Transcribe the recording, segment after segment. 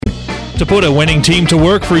To put a winning team to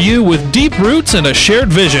work for you with deep roots and a shared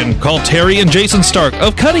vision, call Terry and Jason Stark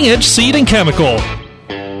of Cutting Edge Seed and Chemical.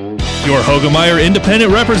 Your Hogemeyer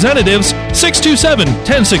Independent Representatives,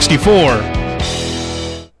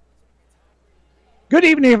 627-1064. Good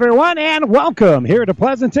evening, everyone, and welcome here to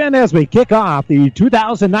Pleasanton as we kick off the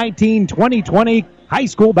 2019-2020 high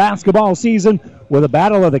school basketball season with a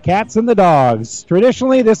battle of the cats and the dogs.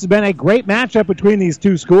 Traditionally, this has been a great matchup between these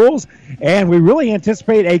two schools, and we really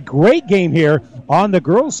anticipate a great game here on the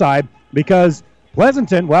girls' side because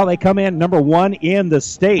Pleasanton, well, they come in number one in the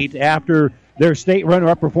state after their state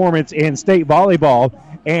runner-up performance in state volleyball,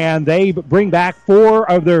 and they bring back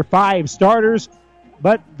 4 of their 5 starters.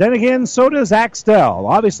 But then again, so does Axtell.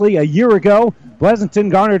 Obviously, a year ago, Pleasanton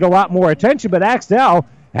garnered a lot more attention, but Axtell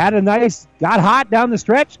got hot down the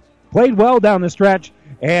stretch, played well down the stretch,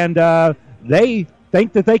 and they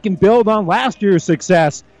think that they can build on last year's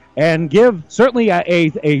success and give certainly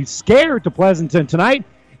a scare to Pleasanton tonight.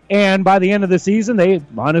 And by the end of the season, they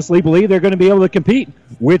honestly believe they're going to be able to compete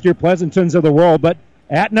with your Pleasantons of the world. But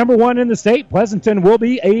at number one in the state, Pleasanton will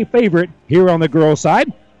be a favorite here on the girls'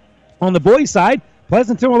 side. On the boys' side,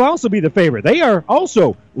 Pleasanton will also be the favorite. They are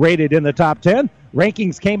also rated in the top 10.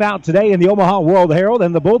 Rankings came out today in the Omaha World Herald,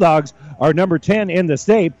 and the Bulldogs are number 10 in the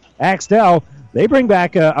state. Axtell, they bring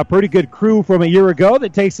back a pretty good crew from a year ago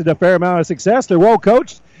that tasted a fair amount of success. They're well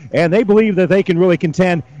coached, and they believe that they can really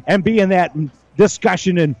contend and be in that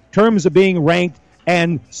discussion in terms of being ranked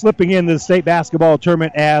and slipping into the state basketball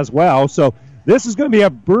tournament as well. So this is going to be a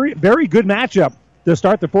very good matchup to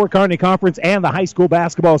start the Fort Kearney Conference and the high school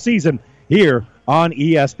basketball season here on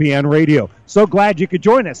ESPN Radio. So glad you could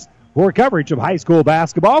join us for coverage of high school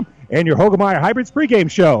basketball and your Hogemeyer Hybrids pregame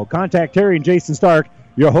show. Contact Terry and Jason Stark,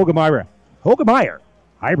 your Hogemeyer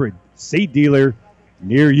Hybrid seed dealer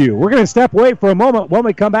near you. We're going to step away for a moment. When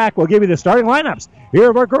we come back, we'll give you the starting lineups here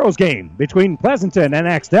of our girls' game between Pleasanton and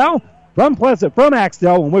Axtell. From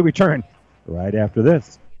Axtell when we return right after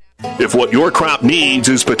this. If what your crop needs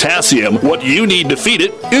is potassium, what you need to feed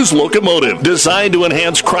it is Locomotive. Designed to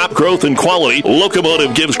enhance crop growth and quality,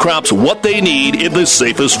 Locomotive gives crops what they need in the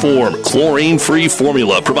safest form. Chlorine-free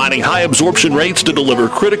formula, providing high absorption rates to deliver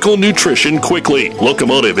critical nutrition quickly.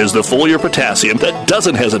 Locomotive is the foliar potassium that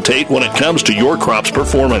doesn't hesitate when it comes to your crop's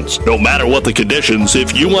performance. No matter what the conditions,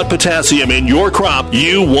 if you want potassium in your crop,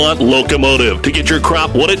 you want Locomotive. To get your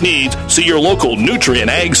crop what it needs, see your local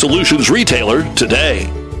Nutrient Ag Solutions retailer today.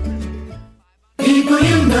 People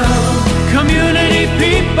you know, community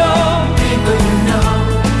people, people you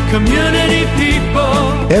know, community people.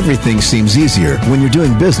 Everything seems easier when you're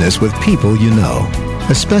doing business with people you know,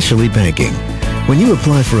 especially banking. When you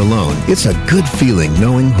apply for a loan, it's a good feeling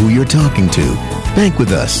knowing who you're talking to. Bank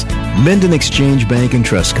with us. Menden Exchange Bank and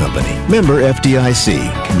Trust Company. Member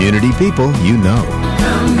FDIC. Community people you know.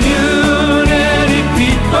 Community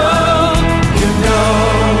people you know.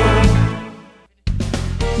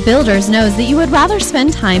 Builders knows that you would rather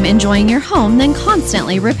spend time enjoying your home than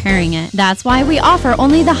constantly repairing it. That's why we offer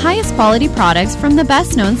only the highest quality products from the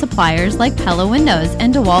best known suppliers like Pella Windows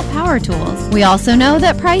and DeWalt Power Tools. We also know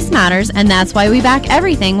that price matters, and that's why we back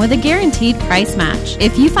everything with a guaranteed price match.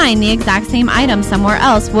 If you find the exact same item somewhere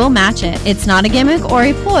else, we'll match it. It's not a gimmick or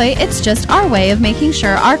a ploy, it's just our way of making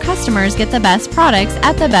sure our customers get the best products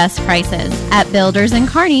at the best prices. At Builders in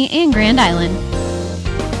Kearney and Grand Island.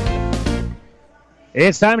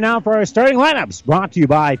 It's time now for our starting lineups, brought to you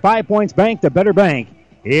by 5 Points Bank, the better bank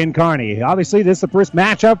in Kearney. Obviously, this is the first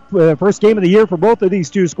matchup, first game of the year for both of these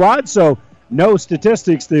two squads, so no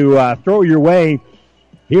statistics to throw your way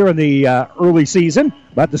here in the early season.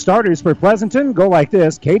 But the starters for Pleasanton go like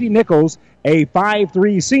this. Katie Nichols, a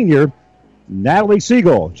 5'3 senior. Natalie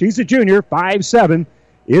Siegel, she's a junior, 5'7.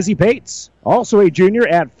 Izzy Pates, also a junior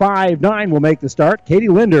at 5'9, will make the start. Katie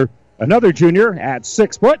Linder, another junior at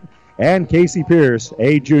 6 foot. And Casey Pierce,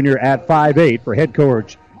 a junior at 5'8 for head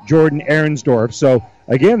coach Jordan Ahrensdorf. So,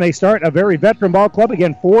 again, they start a very veteran ball club.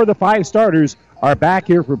 Again, 4 of the 5 starters are back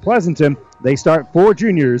here for Pleasanton. They start 4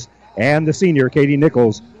 juniors and the senior, Katie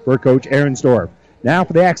Nichols, for Coach Ahrensdorf. Now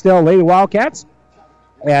for the Axtell Lady Wildcats,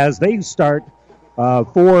 as they start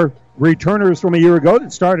 4 returners from a year ago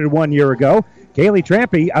that started 1 year ago. Kaylee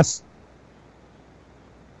Trampy, a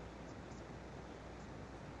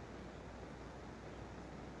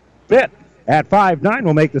fit at 5'9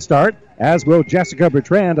 will make the start, as will Jessica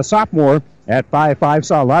Bertrand, a sophomore at 5'5.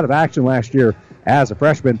 Saw a lot of action last year as a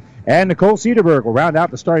freshman. And Nicole Cederberg will round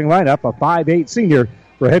out the starting lineup, a 5'8 senior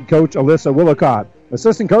for head coach Alyssa Willicott.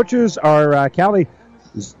 Assistant coaches are Callie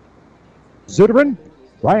Zuderman,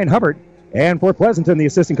 Ryan Hubbard, and for Pleasanton, the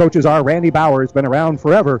assistant coaches are Randy Bowers, been around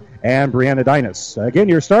forever, and Brianna Dinas. Again,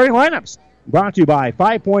 your starting lineups brought to you by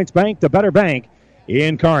 5 Points Bank, the better bank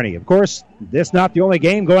in Kearney. Of course, this is not the only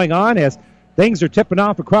game going on as things are tipping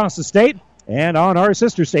off across the state. And on our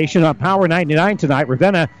sister station on Power 99 tonight,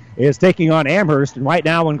 Ravenna is taking on Amherst. And right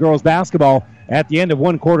now in girls basketball, at the end of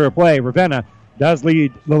one quarter of play, Ravenna does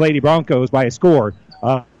lead the Lady Broncos by a score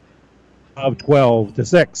of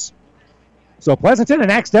 12-6. So Pleasanton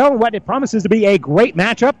and Axtell, what it promises to be a great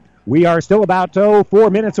matchup. We are still about 4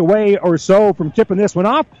 minutes away or so from tipping this one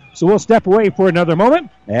off. So we'll step away for another moment,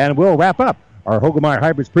 and we'll wrap up our Hogemeyer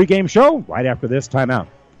Hybrids pregame show right after this timeout.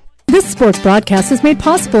 This sports broadcast is made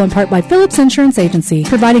possible in part by Phillips Insurance Agency,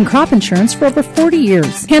 providing crop insurance for over 40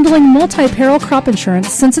 years, handling multi-peril crop insurance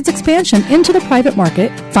since its expansion into the private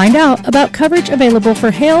market. Find out about coverage available for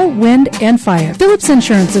hail, wind, and fire. Phillips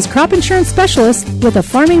Insurance is crop insurance specialist with a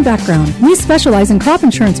farming background. We specialize in crop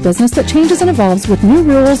insurance business that changes and evolves with new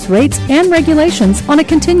rules, rates, and regulations on a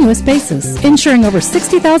continuous basis, insuring over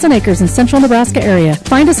 60,000 acres in central Nebraska area.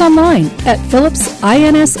 Find us online at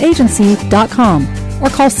phillipsinsagency.com. or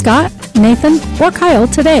call Scott, Nathan, or Kyle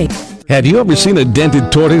today. Have you ever seen a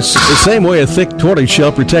dented tortoise? The same way a thick tortoise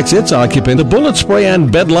shell protects its occupant, the bullet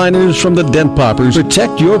spray-on bed liners from the Dent Poppers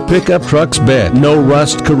protect your pickup truck's bed. No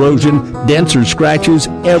rust, corrosion, dents, or scratches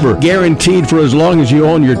ever. Guaranteed for as long as you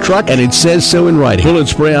own your truck, and it says so in writing. Bullet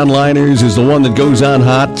spray-on liners is the one that goes on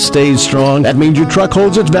hot, stays strong. That means your truck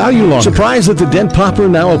holds its value longer. Surprised that the Dent Popper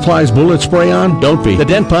now applies bullet spray-on? Don't be. The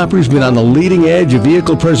Dent Popper's been on the leading edge of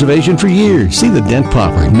vehicle preservation for years. See the Dent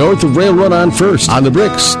Popper north of Railroad on First, on the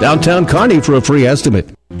Bricks, downtown Kearney for a free estimate.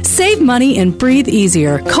 Save money and breathe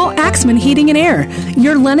easier. Call Axman Heating and Air,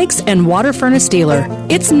 your Lennox and water furnace dealer.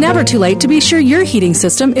 It's never too late to be sure your heating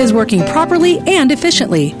system is working properly and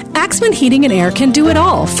efficiently. Axman Heating and Air can do it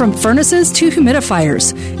all, from furnaces to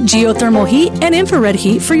humidifiers, geothermal heat, and infrared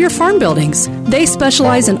heat for your farm buildings. They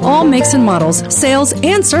specialize in all makes and models, sales,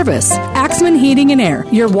 and service. Axman Heating and Air,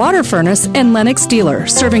 your water furnace and Lennox dealer,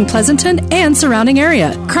 serving Pleasanton and surrounding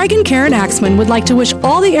area. Craig and Karen Axman would like to wish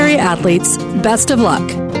all the area athletes best of luck.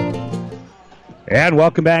 And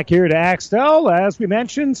welcome back here to Axtell. As we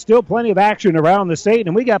mentioned, still plenty of action around the state,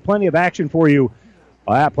 and we got plenty of action for you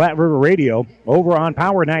at Platte River Radio over on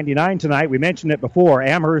Power 99 tonight. We mentioned it before,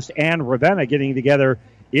 Amherst and Ravenna getting together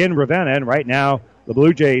in Ravenna, and right now the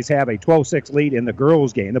Blue Jays have a 12-6 lead in the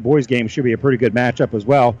girls' game. The boys' game should be a pretty good matchup as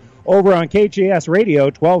well. Over on KJS Radio,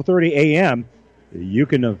 12:30 a.m., you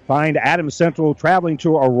can find Adams Central traveling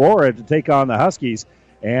to Aurora to take on the Huskies.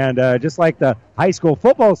 And just like the high school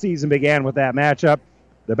football season began with that matchup,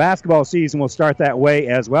 the basketball season will start that way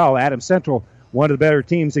as well. Adams Central, one of the better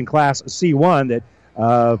teams in Class C1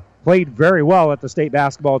 that played very well at the state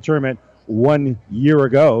basketball tournament 1 year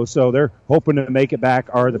ago. So they're hoping to make it back,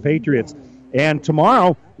 are the Patriots. And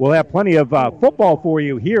tomorrow we'll have plenty of football for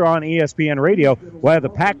you here on ESPN Radio. We'll have the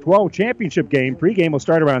Pac-12 championship game. Pregame will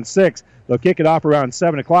start around 6. They'll kick it off around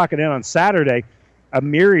 7 o'clock. And then on Saturday, a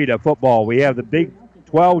myriad of football. We have the Big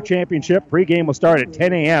 12 championship. Pregame will start at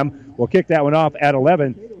 10 a.m. We'll kick that one off at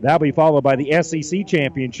 11. That'll be followed by the SEC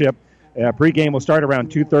championship. Pregame will start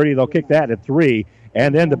around 2:30. They'll kick that at 3.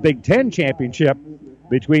 And then the Big 10 championship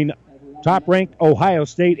between top-ranked Ohio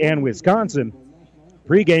State and Wisconsin.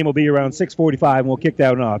 Pregame will be around 6:45, and we'll kick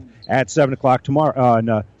that one off at 7 o'clock tomorrow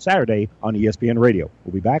on Saturday on ESPN Radio.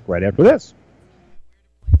 We'll be back right after this.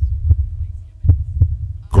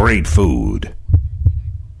 Great food,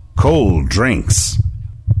 cold drinks,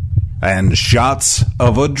 and shots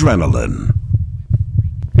of adrenaline.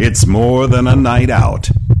 It's more than a night out.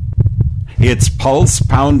 It's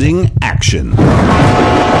pulse-pounding action.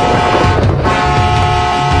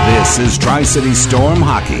 This is Tri-City Storm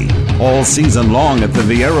Hockey, all season long at the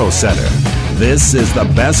Viero Center. This is the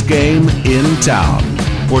best game in town.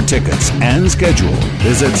 For tickets and schedule,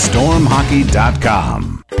 visit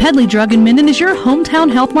stormhockey.com. Pedley Drug in Minden is your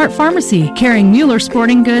hometown Health Mart pharmacy, carrying Mueller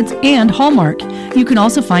sporting goods and Hallmark. You can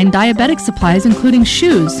also find diabetic supplies including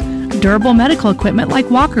shoes, durable medical equipment like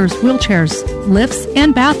walkers, wheelchairs, lifts,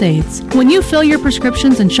 and bath aids. When you fill your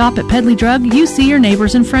prescriptions and shop at Pedley Drug, you see your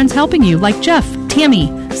neighbors and friends helping you, like Jeff, Tammy,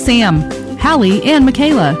 Sam, Hallie, and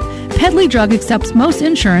Michaela. Pedley Drug accepts most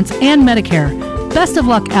insurance and Medicare. Best of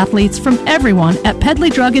luck, athletes, from everyone at Pedley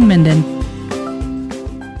Drug in Minden.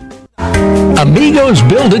 Amigos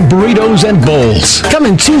Build-It Burritos and Bowls come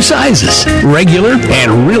in 2 sizes, regular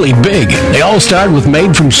and really big. They all start with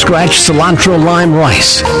made-from-scratch cilantro lime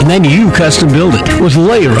rice, and then you custom build it with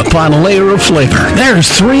layer upon layer of flavor. There's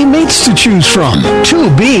 3 meats to choose from,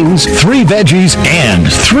 2 beans, 3 veggies,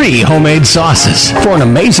 and 3 homemade sauces. For an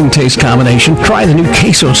amazing taste combination, try the new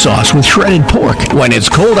queso sauce with shredded pork. When it's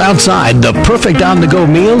cold outside, the perfect on-the-go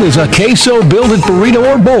meal is a queso Build-It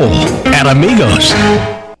Burrito or Bowl at Amigos.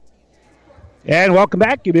 And welcome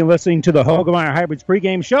back. You've been listening to the Hogemeyer Hybrids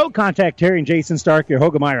pregame show. Contact Terry and Jason Stark, your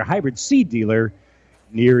Hogemeyer Hybrid seed dealer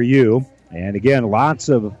near you. And again, lots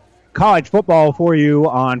of college football for you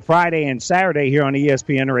on Friday and Saturday here on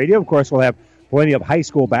ESPN Radio. Of course, we'll have plenty of high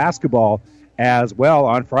school basketball as well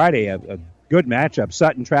on Friday. A good matchup.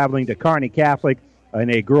 Sutton traveling to Kearney Catholic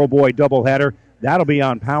in a girl-boy doubleheader. That'll be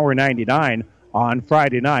on Power 99 on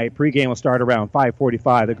Friday night. Pregame will start around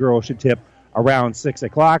 5:45. The girls should tip around 6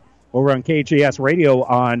 o'clock. Over on KJS Radio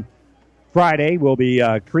on Friday, will be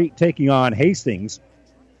Crete taking on Hastings.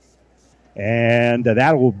 And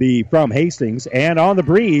that will be from Hastings. And on the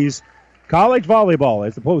breeze, college volleyball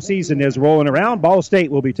as the postseason is rolling around. Ball State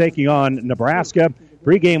will be taking on Nebraska.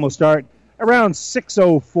 Pregame will start around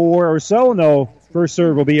 6:04 or so. No, first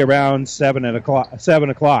serve will be around 7 o'clock.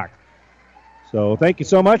 So thank you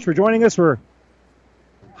so much for joining us for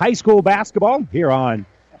high school basketball here on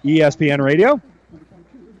ESPN Radio.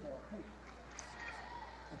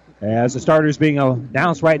 As the starters being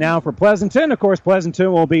announced right now for Pleasanton. Of course,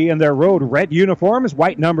 Pleasanton will be in their road red uniforms,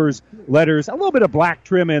 white numbers, letters, a little bit of black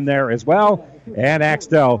trim in there as well. And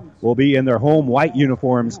Axtell will be in their home white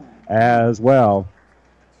uniforms as well.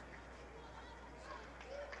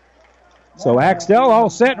 So Axtell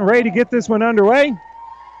all set and ready to get this one underway.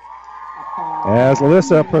 As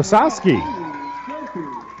Alyssa Prosowski.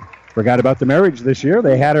 Forgot about the marriage this year.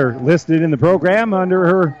 They had her listed in the program under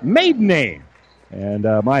her maiden name. And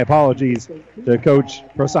my apologies to Coach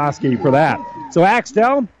Prosowski for that. So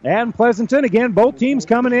Axtell and Pleasanton, again, both teams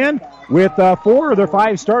coming in with 4 of their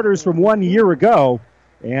 5 starters from 1 year ago.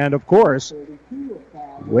 And, of course,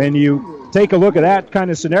 when you take a look at that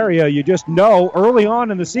kind of scenario, you just know early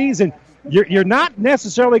on in the season, you're not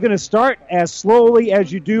necessarily going to start as slowly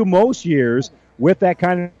as you do most years with that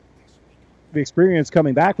kind of experience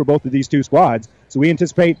coming back for both of these two squads. So we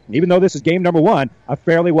anticipate, even though this is game number 1, a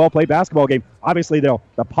fairly well-played basketball game. Obviously, they'll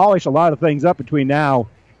polish a lot of things up between now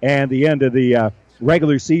and the end of the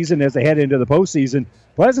regular season as they head into the postseason.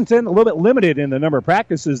 Pleasanton, a little bit limited in the number of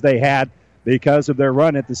practices they had because of their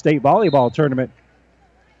run at the state volleyball tournament.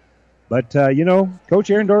 But, Coach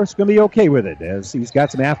Arendorf's going to be okay with it as he's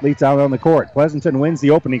got some athletes out on the court. Pleasanton wins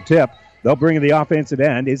the opening tip. They'll bring in the offensive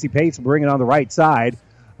end. Izzy Pates will bring it on the right side.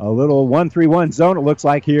 A little 1-3-1 zone, it looks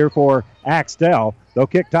like, here for Axtell. They'll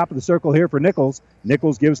kick top of the circle here for Nichols.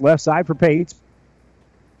 Nichols gives left side for Pates.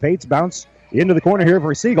 Pates bounce into the corner here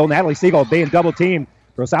for Siegel. Natalie Siegel being double-teamed.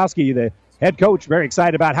 Prosowski, the head coach, very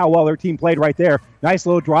excited about how well their team played right there. Nice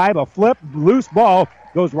little drive, a flip, loose ball,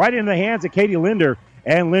 goes right into the hands of Katie Linder,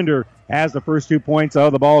 and Linder has the first 2 points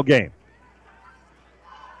of the ball game.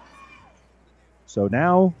 So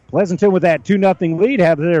now Pleasanton with that 2-0 lead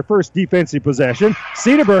have their first defensive possession.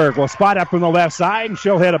 Cedarburg will spot up from the left side, and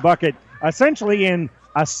she'll hit a bucket essentially in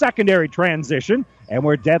a secondary transition, and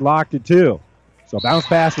we're deadlocked at 2. So bounce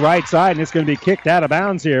pass right side, and it's going to be kicked out of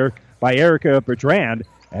bounds here by Erica Bertrand.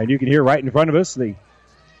 And you can hear right in front of us the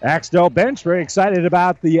Axtell bench very excited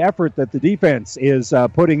about the effort that the defense is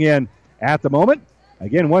putting in at the moment.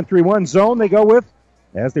 Again, 1-3-1 zone they go with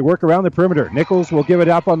as they work around the perimeter. Nichols will give it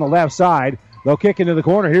up on the left side. They'll kick into the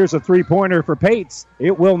corner. Here's a three-pointer for Pates.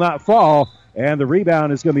 It will not fall, and the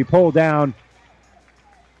rebound is going to be pulled down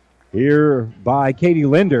here by Katie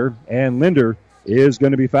Linder, and Linder is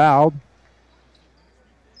going to be fouled.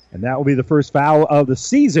 And that will be the first foul of the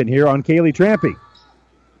season here on Kaylee Trampy.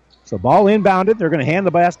 So ball inbounded. They're going to hand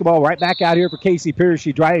the basketball right back out here for Casey Pierce.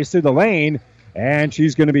 She drives through the lane, and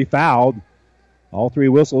she's going to be fouled. All 3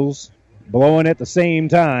 whistles blowing at the same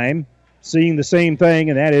time, seeing the same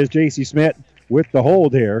thing, and that is J.C. Smith with the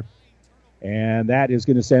hold here. And that is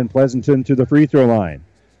going to send Pleasanton to the free throw line.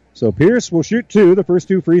 So Pierce will shoot 2, the first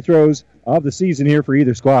 2 free throws of the season here for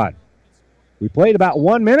either squad. We played about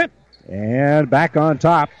 1 minute, and back on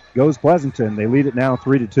top goes Pleasanton. They lead it now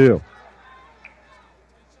 3-2.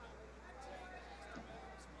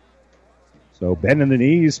 So bending the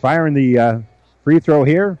knees, firing the free throw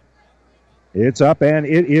here. It's up, and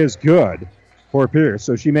it is good for Pierce.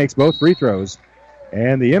 So she makes both free throws.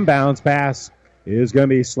 And the inbounds pass is going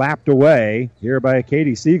to be slapped away here by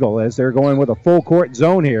Katie Siegel as they're going with a full court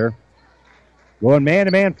zone here. Going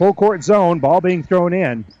man-to-man full court zone. Ball being thrown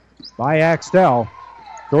in by Axtell.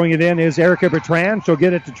 Throwing it in is Erica Bertrand. She'll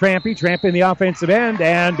get it to Trampy. Trampy in the offensive end,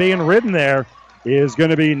 and being ridden there is going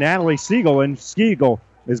to be Natalie Siegel, and Siegel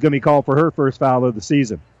is going to be called for her first foul of the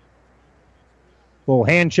season. Full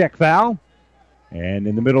hand check foul. And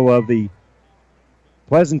in the middle of the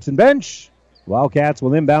Pleasanton bench, Wildcats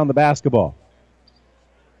will inbound the basketball.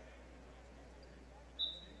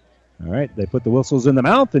 All right, they put the whistles in the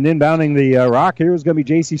mouth, and inbounding the rock here is going to be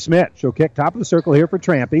J.C. Smith. She'll kick top of the circle here for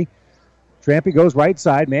Trampy. Trampy goes right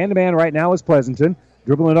side. Man-to-man right now is Pleasanton.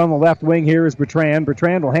 Dribbling it on the left wing here is Bertrand.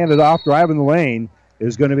 Bertrand will hand it off. Driving the lane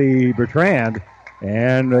is going to be Bertrand.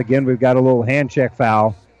 And again, we've got a little hand check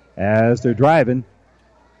foul as they're driving.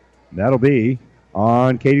 That'll be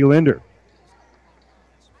on Katie Linder.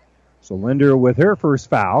 So Linder with her first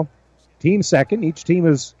foul. Team second. Each team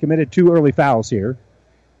has committed 2 early fouls here.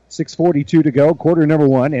 6:42 to go. Quarter number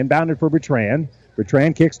 1. Inbounded for Bertrand.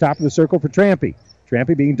 Bertrand kicks top of the circle for Trampy.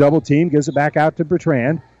 Trampy being double teamed gives it back out to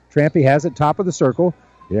Bertrand. Trampy has it top of the circle.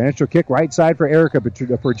 And she'll kick right side for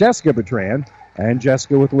Jessica Bertrand. And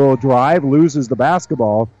Jessica with a little drive loses the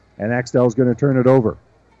basketball. And Axtell's going to turn it over.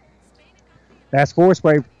 That's forced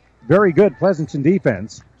by very good Pleasanton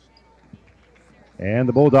defense. And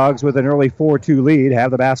the Bulldogs with an early 4-2 lead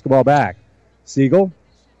have the basketball back. Siegel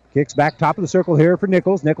kicks back top of the circle here for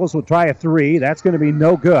Nichols. Nichols will try a 3. That's going to be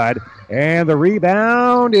no good. And the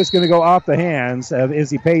rebound is going to go off the hands of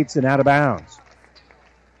Izzy Pates and out of bounds.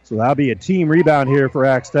 So that'll be a team rebound here for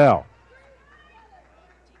Axtell.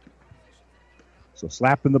 So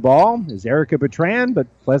slapping the ball is Erica Bertrand, but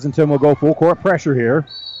Pleasanton will go full court pressure here.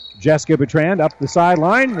 Jessica Bertrand up the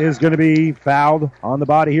sideline is going to be fouled on the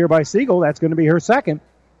body here by Siegel. That's going to be her second.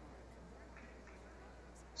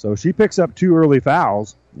 So she picks up 2 early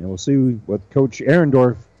fouls. And we'll see what Coach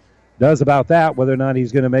Arendorf does about that, whether or not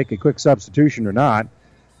he's going to make a quick substitution or not.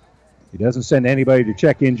 He doesn't send anybody to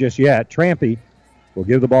check in just yet. Trampy will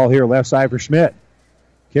give the ball here left side for Schmidt.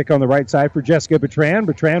 Kick on the right side for Jessica Bertrand.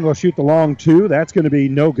 Bertrand will shoot the long 2. That's going to be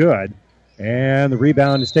no good. And the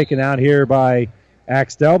rebound is taken out here by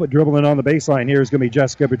Axtell, but dribbling on the baseline here is going to be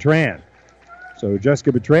Jessica Bertrand. So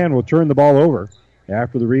Jessica Bertrand will turn the ball over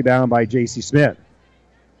after the rebound by J.C. Smith.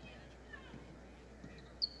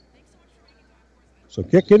 So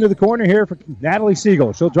kick into the corner here for Natalie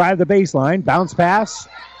Siegel. She'll drive the baseline. Bounce pass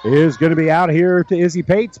is going to be out here to Izzy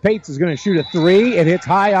Pates. Pates is going to shoot a 3. It hits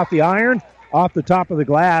high off the iron, off the top of the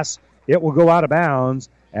glass. It will go out of bounds,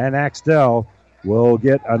 and Axtell will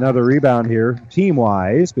get another rebound here,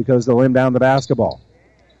 team-wise, because they'll inbound the basketball.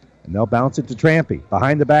 And they'll bounce it to Trampy.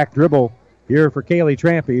 Behind the back dribble here for Kaylee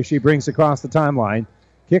Trampy as she brings across the timeline.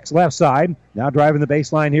 Kicks left side. Now driving the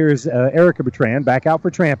baseline here is Erica Bertrand. Back out for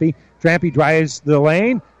Trampy. Trampy drives the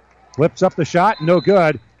lane. Flips up the shot. No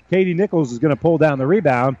good. Katie Nichols is going to pull down the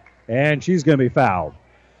rebound, and she's going to be fouled.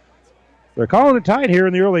 They're calling it tight here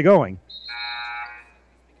in the early going,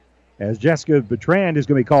 as Jessica Bertrand is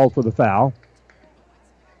going to be called for the foul.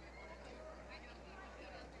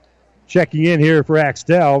 Checking in here for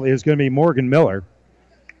Axtell is going to be Morgan Miller.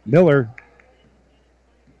 Miller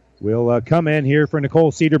will come in here for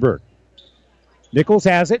Nicole Cedarberg. Nichols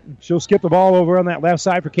has it. She'll skip the ball over on that left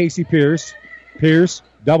side for Casey Pierce. Pierce,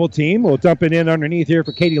 double team. Will dump it in underneath here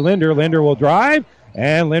for Katie Linder. Linder will drive,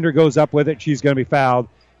 and Linder goes up with it. She's going to be fouled,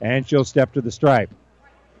 and she'll step to the stripe.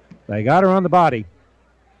 They got her on the body.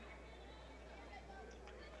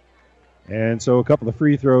 And so a couple of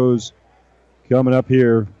free throws coming up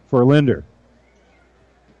here for Linder.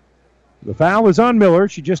 The foul is on Miller.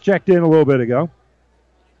 She just checked in a little bit ago.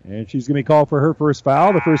 And she's going to be called for her first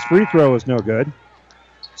foul. The first free throw is no good.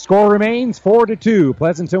 Score remains 4-2.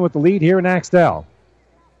 Pleasanton with the lead here in Axtell.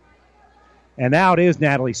 And now it is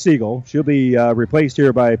Natalie Siegel. She'll be replaced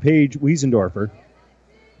here by Paige Wiesendorfer.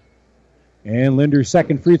 And Linder's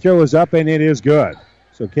second free throw is up, and it is good.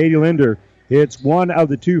 So Katie Linder hits one of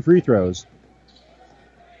the 2 free throws.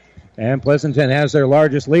 And Pleasanton has their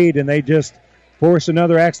largest lead, and they just force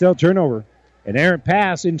another Axtell turnover. An errant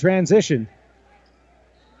pass in transition.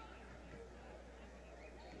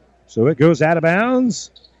 So it goes out of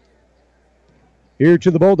bounds here to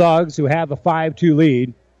the Bulldogs, who have a 5-2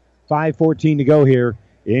 lead. 5:14 to go here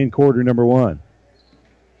in quarter number 1.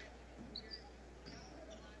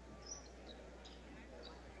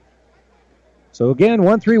 So again,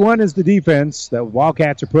 1-3-1 is the defense that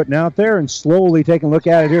Wildcats are putting out there, and slowly taking a look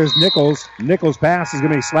at it. Here's Nichols. Nichols' pass is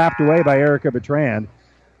going to be slapped away by Erica Bertrand,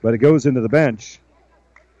 but it goes into the bench.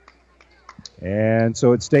 And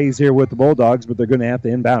so it stays here with the Bulldogs, but they're going to have to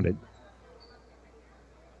inbound it.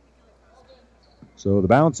 So the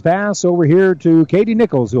bounce pass over here to Katie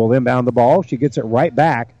Nichols, who will inbound the ball. She gets it right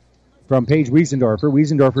back from Paige Wiesendorfer.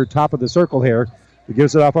 Wiesendorfer, top of the circle here. He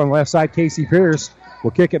gives it off on the left side. Casey Pierce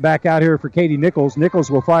will kick it back out here for Katie Nichols.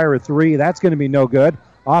 Nichols will fire a 3. That's going to be no good.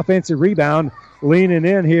 Offensive rebound. Leaning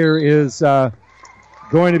in here is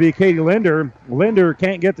going to be Katie Linder. Linder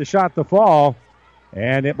can't get the shot to fall.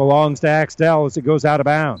 And it belongs to Axtell as it goes out of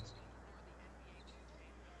bounds.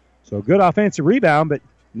 So good offensive rebound, but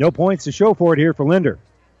no points to show for it here for Linder.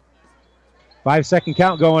 5-second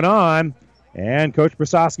count going on, and Coach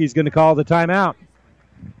Brasowski is going to call the timeout.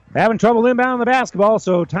 Having trouble inbounding the basketball,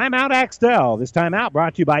 so timeout Axtell. This timeout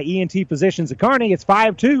brought to you by E&T Physicians at Kearney. It's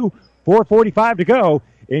 5-2, 4:45 to go.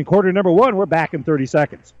 In quarter number 1, we're back in 30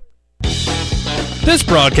 seconds. This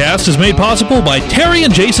broadcast is made possible by Terry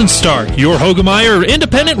and Jason Stark, your Hogemeyer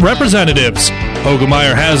independent representatives.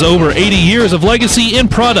 Hogemeyer has over 80 years of legacy in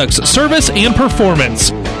products, service, and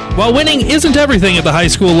performance. While winning isn't everything at the high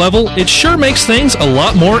school level, it sure makes things a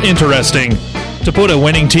lot more interesting. To put a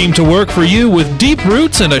winning team to work for you with deep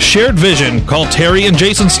roots and a shared vision, call Terry and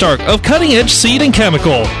Jason Stark of Cutting Edge Seed and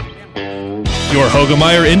Chemical. Your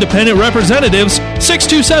Hogemeyer independent representatives,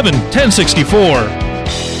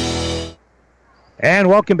 627-1064. And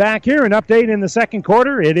welcome back here. An update in the second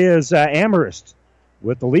quarter. It is Amherst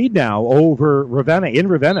with the lead now over Ravenna, in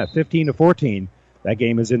Ravenna, 15-14. That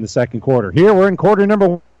game is in the second quarter. Here we're in quarter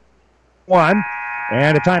number 1.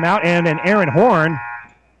 And a timeout and an Aaron Horn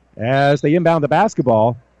as they inbound the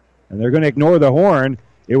basketball. And they're going to ignore the horn.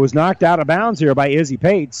 It was knocked out of bounds here by Izzy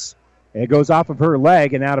Pates. It goes off of her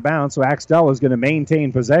leg and out of bounds, so Axtell is going to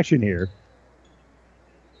maintain possession here.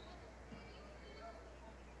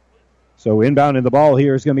 So inbounding the ball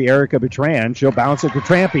here is going to be Erica Bertrand. She'll bounce it to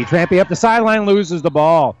Trampy. Trampy up the sideline, loses the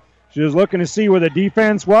ball. She was looking to see where the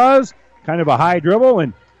defense was. Kind of a high dribble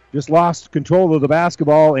and just lost control of the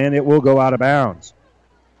basketball, and it will go out of bounds.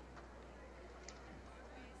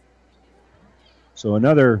 So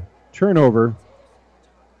another turnover.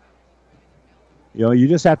 You know, you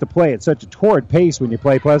just have to play at such a torrid pace when you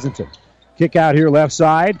play Pleasanton. Kick out here left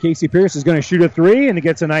side. Casey Pierce is going to shoot a three, and it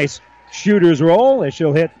gets a nice shooter's roll as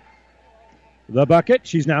she'll hit the bucket.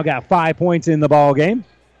 She's now got 5 points in the ball game.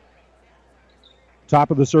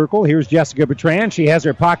 Top of the circle. Here's Jessica Bertrand. She has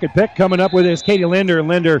her pocket pick. Coming up with is Katie Linder. And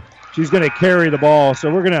Linder, she's going to carry the ball.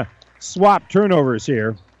 So we're going to swap turnovers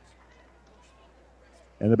here.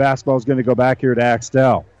 And the basketball is going to go back here to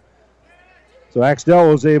Axtell. So Axtell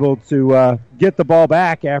was able to get the ball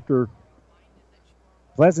back after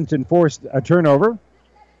Pleasanton forced a turnover.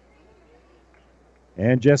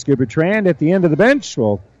 And Jessica Bertrand at the end of the bench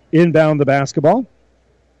will inbound the basketball.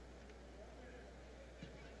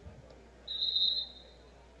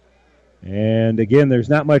 And again, there's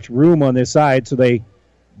not much room on this side, so they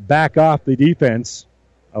back off the defense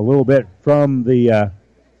a little bit from the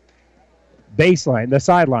baseline, the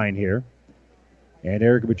sideline here. And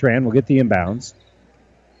Erica Bertrand will get the inbounds.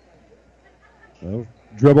 So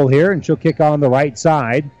dribble here, and she'll kick on the right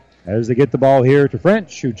side as they get the ball here to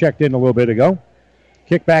French, who checked in a little bit ago.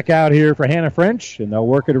 Kick back out here for Hannah French, and they'll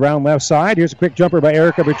work it around left side. Here's a quick jumper by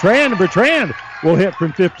Erica Bertrand, and Bertrand will hit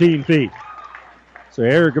from 15 feet. So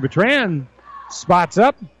Erica Bertrand spots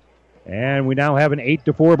up, and we now have an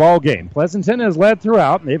 8-4 ball game. Pleasanton has led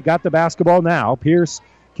throughout, and they've got the basketball now. Pierce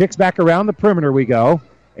kicks back around the perimeter we go.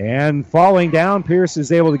 And falling down, Pierce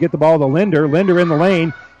is able to get the ball to Linder. Linder in the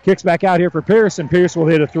lane, kicks back out here for Pierce, and Pierce will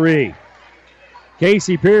hit a three.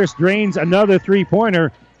 Casey Pierce drains another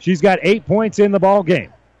three-pointer. She's got 8 points in the ball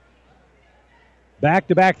game.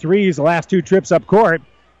 Back-to-back threes the last two trips up court.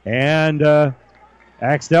 And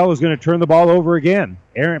Axtell is going to turn the ball over again.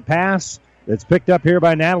 Errant pass that's picked up here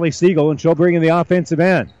by Natalie Siegel, and she'll bring in the offensive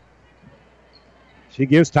end. She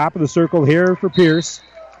gives top of the circle here for Pierce.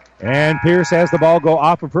 And Pierce has the ball go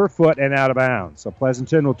off of her foot and out of bounds. So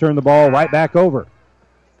Pleasanton will turn the ball right back over.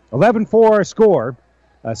 11-4 score.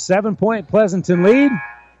 A 7-point Pleasanton lead.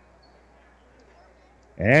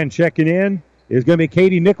 And checking in is going to be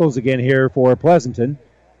Katie Nichols again here for Pleasanton.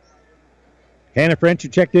 Hannah French, who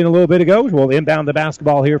checked in a little bit ago, will inbound the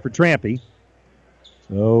basketball here for Trampy.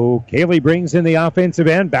 So Kaylee brings in the offensive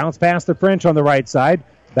end. Bounce past the French on the right side.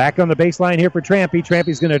 Back on the baseline here for Trampy.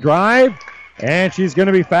 Trampy's going to drive. And she's going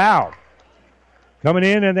to be fouled. Coming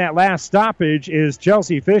in that last stoppage is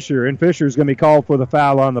Chelsea Fisher, and Fisher's going to be called for the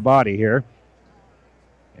foul on the body here.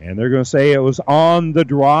 And they're going to say it was on the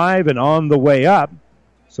drive and on the way up.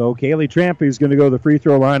 So Kaylee Trampy is going to go to the free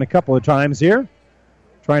throw line a couple of times here,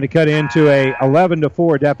 trying to cut into a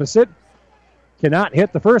 11-4 deficit. Cannot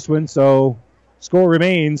hit the first one, so score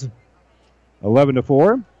remains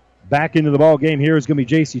 11-4. Back into the ball game here is going to be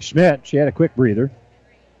J.C. Schmidt. She had a quick breather.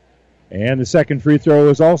 And the second free throw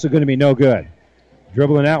is also going to be no good.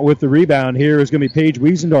 Dribbling out with the rebound here is going to be Paige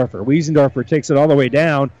Wiesendorfer. Wiesendorfer takes it all the way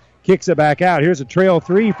down, kicks it back out. Here's a trail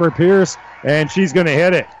three for Pierce, and she's going to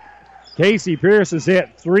hit it. Casey Pierce has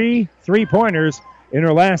hit 3 3-pointers in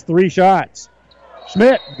her last 3 shots.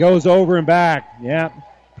 Schmidt goes over and back. Yeah,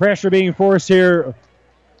 pressure being forced here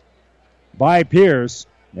by Pierce,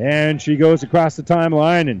 and she goes across the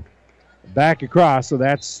timeline and back across, so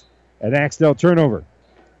that's an Axtell turnover.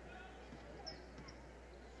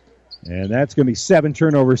 And that's going to be 7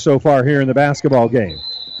 turnovers so far here in the basketball game.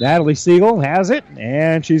 Natalie Siegel has it,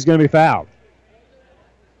 and she's going to be fouled.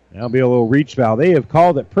 That'll be a little reach foul. They have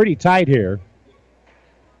called it pretty tight here.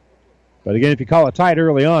 But again, if you call it tight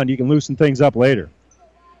early on, you can loosen things up later.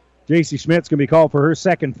 J.C. Schmidt's going to be called for her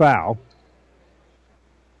second foul.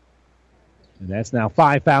 And that's now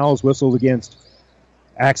 5 fouls whistled against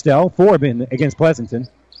Axtell, 4 against Pleasanton.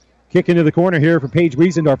 Kick into the corner here for Paige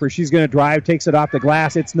Wiesendorfer. She's going to drive, takes it off the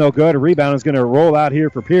glass. It's no good. A rebound is going to roll out here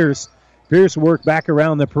for Pierce. Pierce worked back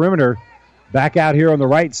around the perimeter. Back out here on the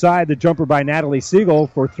right side, the jumper by Natalie Siegel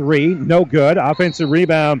for 3. No good. Offensive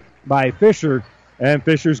rebound by Fisher, and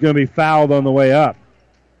Fisher's going to be fouled on the way up.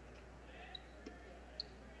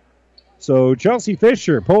 So Chelsea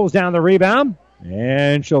Fisher pulls down the rebound,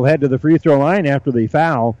 and she'll head to the free throw line after the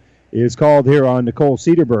foul is called here on Nicole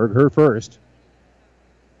Cederberg, her first.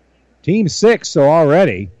 Team 6, so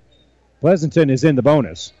already Pleasanton is in the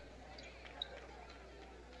bonus.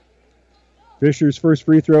 Fisher's first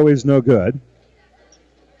free throw is no good.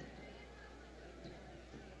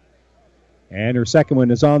 And her second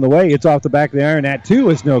one is on the way. It's off the back of the iron. That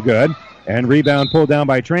 2 is no good. And rebound pulled down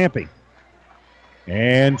by Trampy.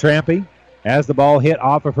 And Trampy has the ball hit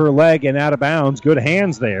off of her leg and out of bounds. Good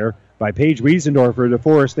hands there by Paige Wiesendorfer to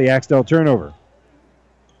force the Axtell turnover.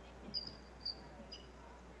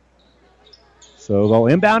 So they'll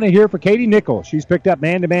inbound it here for Katie Nichols. She's picked up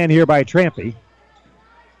man-to-man here by Trampy.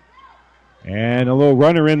 And a little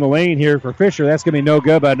runner in the lane here for Fisher. That's going to be no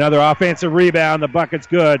good, but another offensive rebound. The bucket's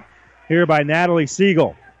good here by Natalie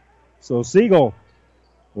Siegel. So Siegel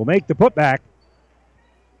will make the putback.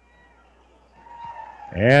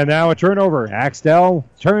 And now a turnover. Axtell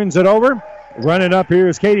turns it over. Running up here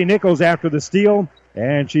is Katie Nichols after the steal,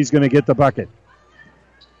 and she's going to get the bucket.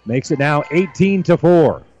 Makes it now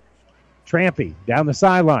 18-4. Trampy down the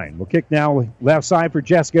sideline. Will kick now left side for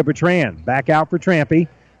Jessica Bertrand. Back out for Trampy.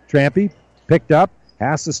 Trampy picked up.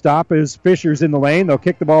 Has to stop as Fisher's in the lane. They'll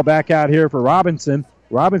kick the ball back out here for Robinson.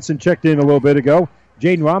 Robinson checked in a little bit ago.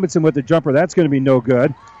 Jaden Robinson with the jumper. That's going to be no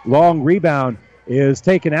good. Long rebound is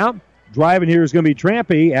taken out. Driving here is going to be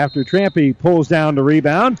Trampy after Trampy pulls down the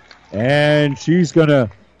rebound. And she's going to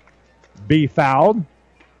be fouled.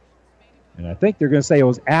 And I think they're going to say it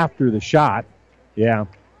was after the shot. Yeah.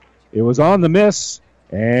 It was on the miss.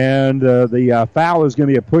 And the foul is going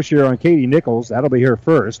to be a push here on Katie Nichols. That'll be her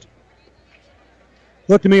first.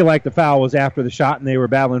 Looked to me like the foul was after the shot and they were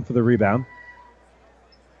battling for the rebound.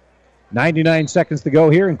 99 seconds to go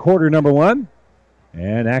here in quarter number 1.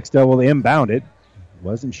 And Axtell will inbound it.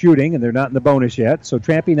 Wasn't shooting, and they're not in the bonus yet. So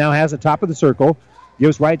Trampy now has the top of the circle.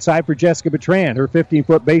 Gives right side for Jessica Bertrand. Her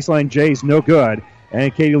 15-foot baseline J's no good.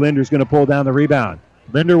 And Katie Linder's going to pull down the rebound.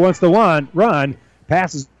 Linder wants the run.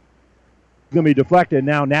 Pass is going to be deflected.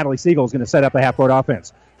 Now Natalie Siegel is going to set up a half-court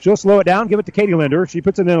offense. She'll slow it down, give it to Katie Linder. She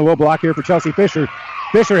puts it in a little block here for Chelsea Fisher.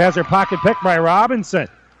 Fisher has her pocket picked by Robinson.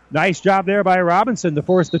 Nice job there by Robinson to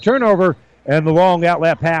force the turnover. And the long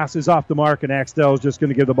outlet pass is off the mark, and Axtell is just going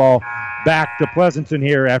to give the ball back to Pleasanton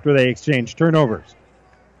here after they exchange turnovers.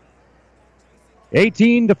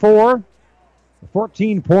 18-4, a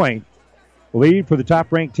 14-point lead for the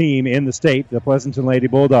top-ranked team in the state, the Pleasanton Lady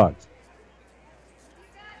Bulldogs.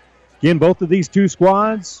 Again, both of these two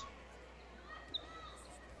squads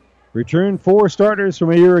return 4 starters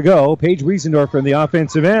from a year ago. Paige Wiesendorfer in the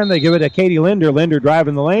offensive end. They give it to Katie Linder. Linder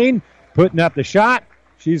driving the lane, putting up the shot.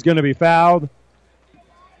 She's going to be fouled.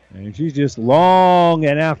 And she's just long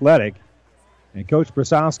and athletic. And Coach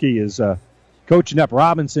Brasowski is coaching up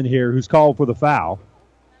Robinson here, who's called for the foul.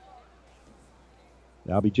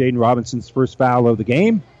 That'll be Jaden Robinson's first foul of the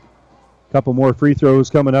game. A couple more free throws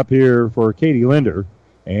coming up here for Katie Linder.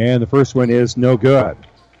 And the first one is no good.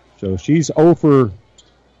 So she's 0 for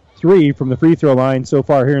 3 from the free throw line so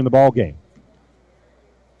far here in the ball game.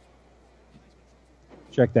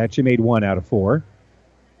 Check that. She made 1 out of 4.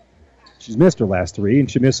 She's missed her last 3,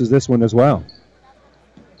 and she misses this one as well.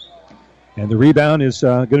 And the rebound is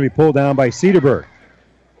going to be pulled down by Cederberg.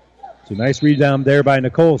 So nice rebound there by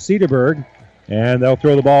Nicole Cederberg. And they'll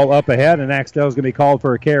throw the ball up ahead, and Axtell's going to be called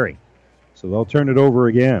for a carry. So they'll turn it over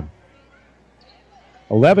again.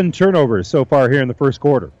 11 turnovers so far here in the first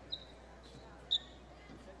quarter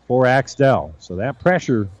for Axtell. So that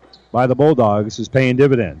pressure by the Bulldogs is paying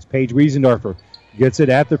dividends. Paige Wiesendorfer gets it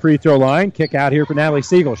at the free throw line. Kick out here for Natalie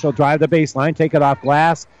Siegel. She'll drive the baseline, take it off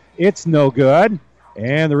glass. It's no good.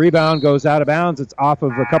 And the rebound goes out of bounds. It's off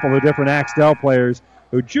of a couple of different Axtell players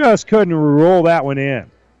who just couldn't roll that one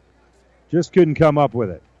in. Just couldn't come up with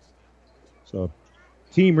it. So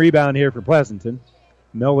team rebound here for Pleasanton.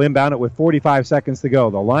 They'll inbound it with 45 seconds to go.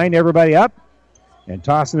 They'll line everybody up. And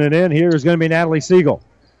tossing it in here is going to be Natalie Siegel.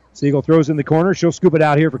 Siegel throws in the corner. She'll scoop it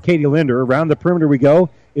out here for Katie Linder. Around the perimeter we go.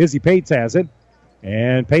 Izzy Pates has it.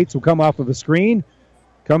 And Pates will come off of a screen.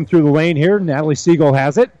 Come through the lane here. Natalie Siegel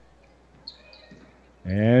has it.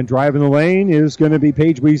 And driving the lane is going to be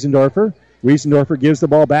Paige Wiesendorfer. Wiesendorfer gives the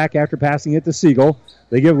ball back after passing it to Siegel.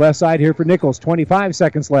 They give left side here for Nichols. 25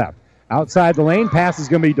 seconds left. Outside the lane, pass is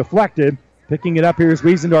going to be deflected. Picking it up here is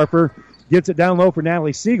Wiesendorfer. Gets it down low for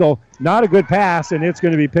Natalie Siegel. Not a good pass, and it's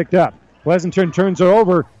going to be picked up. Pleasanton turns it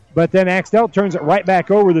over, but then Axtell turns it right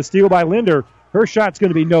back over. The steal by Linder. Her shot's going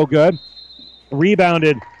to be no good.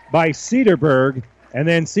 Rebounded by Cedarburg, and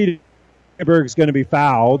then Cedarburg is going to be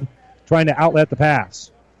fouled, trying to outlet the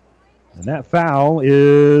pass. And that foul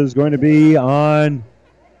is going to be on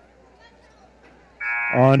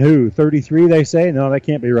who? 33, they say? No, that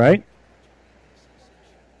can't be right.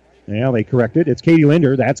 Yeah, they correct it. It's Katie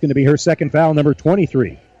Linder. That's going to be her second foul, number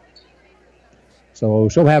 23. So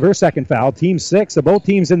she'll have her second foul. Team 6 of both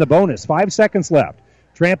teams in the bonus. 5 seconds left.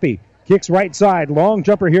 Trampy kicks right side. Long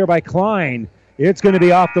jumper here by Klein. It's going to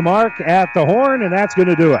be off the mark at the horn, and that's going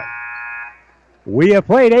to do it. We have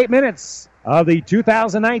played 8 minutes of the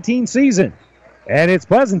 2019 season, and it's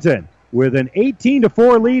Pleasanton with an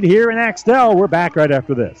 18-4 lead here in Axtell. We're back right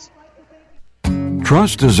after this.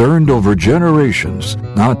 Trust is earned over generations,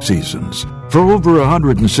 not seasons. For over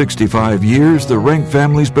 165 years, the Rank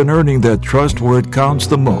family's been earning that trust where it counts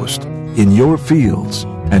the most, in your fields.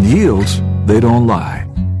 And yields, they don't lie.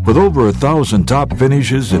 With over 1,000 top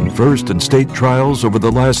finishes in first and state trials over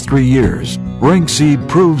the last 3 years, Rank Seed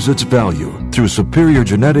proves its value through superior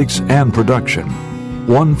genetics and production.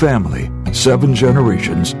 One family, 7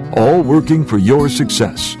 generations, all working for your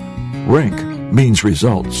success. Rank means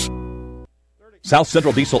results. South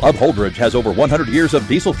Central Diesel of Holdridge has over 100 years of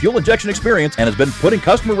diesel fuel injection experience and has been putting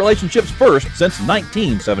customer relationships first since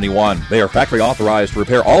 1971. They are factory authorized to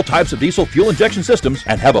repair all types of diesel fuel injection systems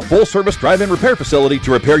and have a full-service drive-in repair facility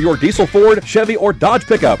to repair your diesel Ford, Chevy, or Dodge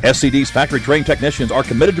pickup. SCD's factory-trained technicians are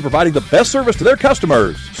committed to providing the best service to their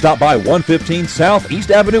customers. Stop by 115 South East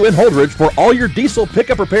Avenue in Holdridge for all your diesel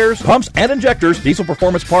pickup repairs, pumps and injectors, diesel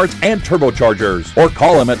performance parts, and turbochargers. Or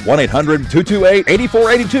call them at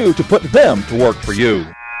 1-800-228-8482 to put them to work for you.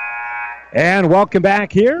 And welcome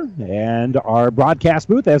back here. And our broadcast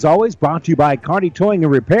booth, as always, brought to you by Kearney Towing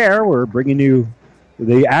and Repair. We're bringing you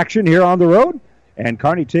the action here on the road. And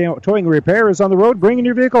Kearney Towing and Repair is on the road, bringing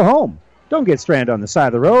your vehicle home. Don't get stranded on the side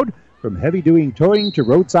of the road. From heavy-duty towing to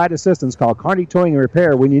roadside assistance, call Kearney Towing and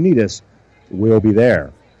Repair when you need us. We'll be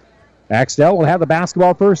there. Axtell will have the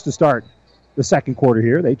basketball first to start the second quarter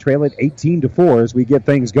here. They trail it 18-4 as we get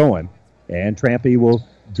things going. And Trampy will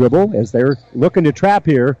dribble as they're looking to trap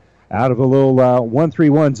here out of a little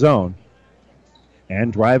 1-3-1 zone.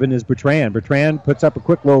 And driving is Bertrand. Bertrand puts up a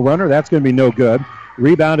quick low runner. That's going to be no good.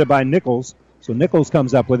 Rebounded by Nichols. So Nichols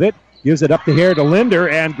comes up with it. Gives it up to here to Linder.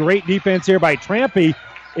 And great defense here by Trampy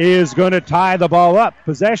is going to tie the ball up.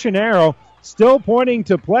 Possession arrow still pointing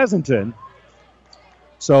to Pleasanton.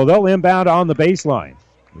 So they'll inbound on the baseline.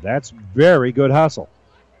 That's very good hustle.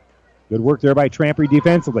 Good work there by Trampy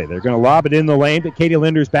defensively. They're going to lob it in the lane, but Katie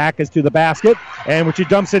Linder's back is to the basket. And when she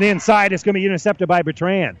dumps it inside, it's going to be intercepted by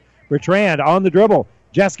Bertrand. Bertrand on the dribble.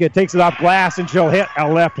 Jessica takes it off glass, and she'll hit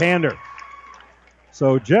a left-hander.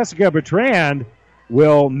 So Jessica Bertrand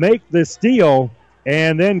will make the steal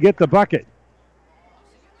and then get the bucket.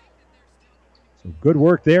 So good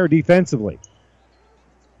work there defensively.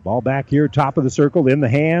 Ball back here, top of the circle, in the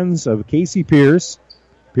hands of Casey Pierce.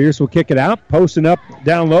 Pierce will kick it out. Posting up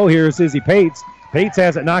down low here is Izzy Pates. Pates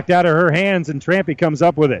has it knocked out of her hands, and Trampy comes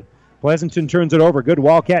up with it. Pleasanton turns it over. Good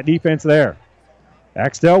Wildcat defense there.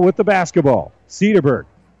 Axtell with the basketball. Cedarburg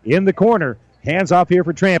in the corner. Hands off here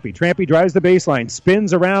for Trampy. Trampy drives the baseline.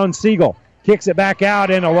 Spins around Siegel. Kicks it back out,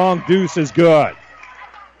 and a long deuce is good.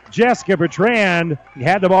 Jessica Bertrand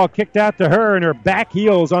had the ball kicked out to her, and her back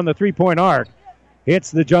heels on the three-point arc. Hits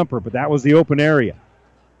the jumper, but that was the open area.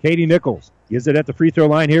 Katie Nichols gives it at the free throw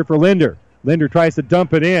line here for Linder. Linder tries to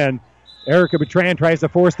dump it in. Erica Bertrand tries to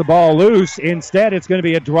force the ball loose. Instead, it's going to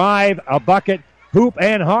be a drive, a bucket, hoop,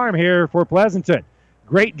 and harm here for Pleasanton.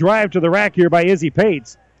 Great drive to the rack here by Izzy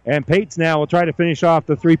Pates. And Pates now will try to finish off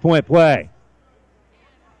the three-point play.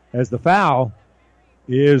 As the foul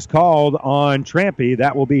is called on Trampy,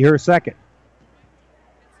 that will be her second.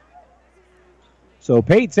 So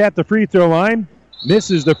Pates at the free throw line.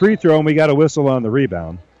 Misses the free throw, and we got a whistle on the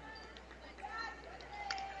rebound.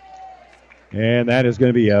 And that is going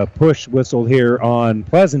to be a push whistle here on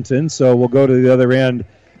Pleasanton, so we'll go to the other end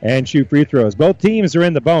and shoot free throws. Both teams are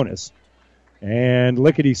in the bonus, and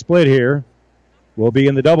lickety-split here will be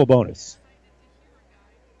in the double bonus.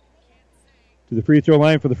 To the free throw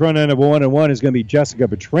line for the front end of 1-1 is going to be Jessica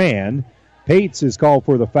Bertrand. Pates is called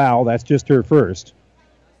for the foul. That's just her first.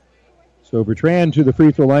 So Bertrand to the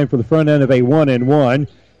free throw line for the front end of a 1-1.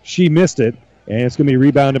 She missed it, and it's going to be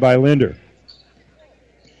rebounded by Linder.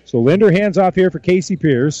 So Linder hands off here for Casey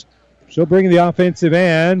Pierce. She'll bring the offensive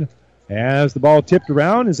end. As the ball tipped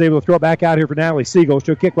around, is able to throw it back out here for Natalie Siegel.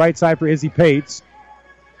 She'll kick right side for Izzy Pates.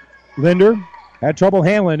 Linder had trouble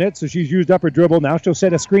handling it, so she's used up her dribble. Now she'll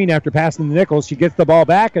set a screen after passing to Nichols. She gets the ball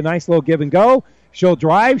back, a nice little give and go. She'll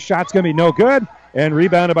drive. Shot's going to be no good, and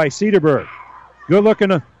rebounded by Cedarburg.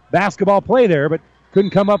 Good-looking basketball play there, but couldn't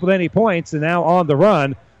come up with any points, and now on the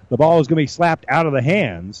run, the ball is going to be slapped out of the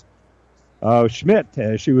hands of Schmidt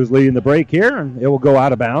as she was leading the break here, and it will go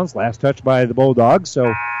out of bounds. Last touch by the Bulldogs,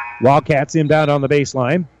 so Wildcats inbound on the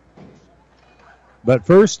baseline. But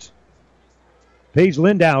first, Paige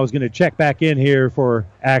Lindow is going to check back in here for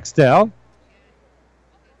Axtell.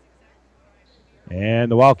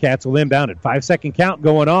 And the Wildcats will inbound it. 5-second count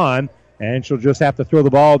going on, and she'll just have to throw the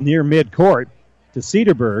ball near midcourt to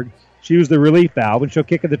Cedarburg. She was the relief valve, and she'll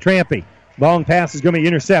kick it to Trampy. Long pass is going to be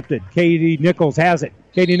intercepted. Katie Nichols has it.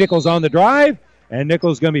 Katie Nichols on the drive, and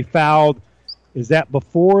Nichols is going to be fouled. Is that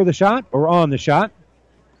before the shot or on the shot?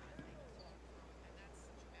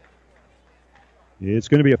 It's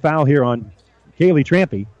going to be a foul here on Kaylee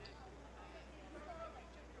Trampy.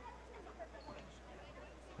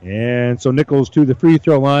 And so Nichols to the free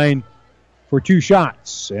throw line for 2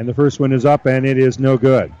 shots. And the first one is up, and it is no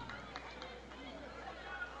good.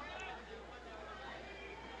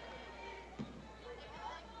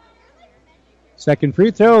 Second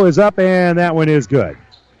free throw is up, and that one is good.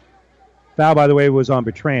 Foul, by the way, was on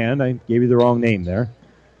Bertrand. I gave you the wrong name there.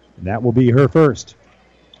 And that will be her first.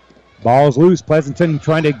 Ball's loose. Pleasanton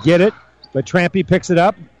trying to get it, but Trampy picks it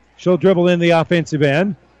up. She'll dribble in the offensive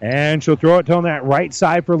end, and she'll throw it on that right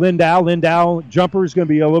side for Lindow. Lindow jumper is going to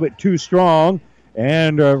be a little bit too strong,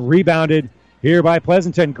 and rebounded here by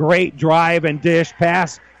Pleasanton. Great drive and dish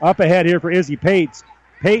pass up ahead here for Izzy Pates.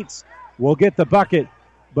 Pates will get the bucket,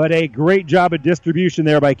 but a great job of distribution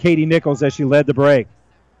there by Katie Nichols as she led the break.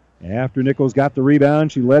 After Nichols got the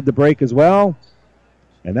rebound, she led the break as well.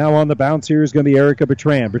 And now on the bounce here is going to be Erica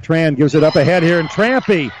Bertrand. Bertrand gives it up ahead here, and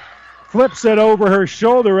Trampy flips it over her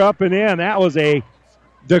shoulder up and in. That was a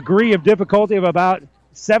degree of difficulty of about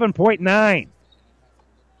 7.9.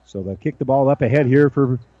 So they'll kick the ball up ahead here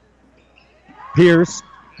for Pierce.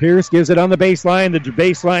 Pierce gives it on the baseline. The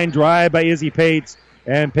baseline drive by Izzy Pates,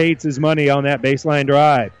 and Pates is money on that baseline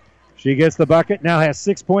drive. She gets the bucket, now has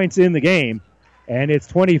 6 points in the game, and it's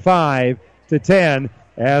 25-10.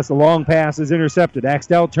 As the long pass is intercepted.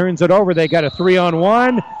 Axtell turns it over. They got a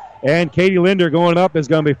 3-on-1, and Katie Linder going up is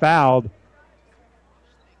going to be fouled.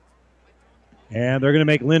 And they're going to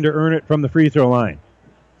make Linder earn it from the free throw line.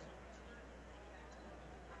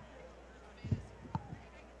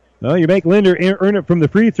 Well, you make Linder earn it from the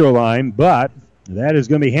free throw line, but that is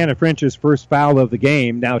going to be Hannah French's first foul of the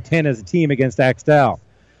game. Now 10 as a team against Axtell.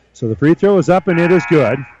 So the free throw is up, and it is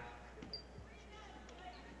good.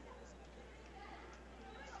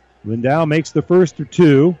 Lindow makes the first of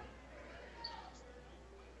 2.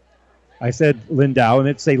 I said Lindow, and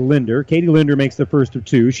it's a Linder. Katie Linder makes the first of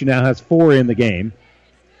 2. She now has 4 in the game.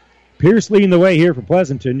 Pierce leading the way here for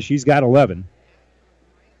Pleasanton. She's got 11.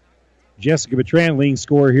 Jessica Bertrand leading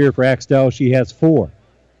scorer here for Axtell. She has 4.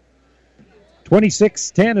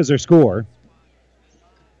 26-10 is her score.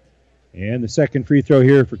 And the second free throw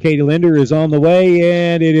here for Katie Linder is on the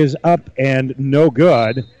way, and it is up and no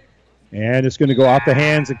good. And it's going to go off the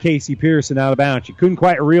hands of Casey Pearson out of bounds. She couldn't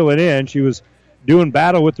quite reel it in. She was doing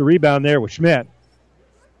battle with the rebound there with Schmidt.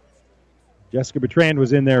 Jessica Bertrand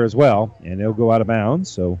was in there as well, and it'll go out of bounds.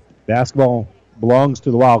 So basketball belongs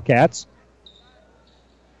to the Wildcats.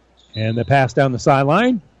 And the pass down the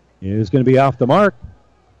sideline is going to be off the mark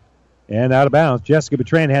and out of bounds. Jessica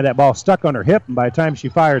Bertrand had that ball stuck on her hip, and by the time she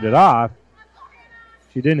fired it off,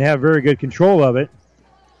 she didn't have very good control of it.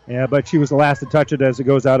 Yeah, but she was the last to touch it as it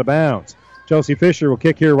goes out of bounds. Chelsea Fisher will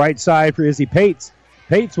kick here right side for Izzy Pates.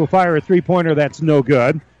 Pates will fire a three-pointer. That's no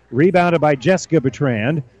good. Rebounded by Jessica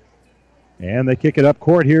Bertrand. And they kick it up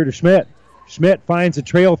court here to Schmidt. Schmidt finds a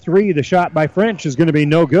trail 3. The shot by French is going to be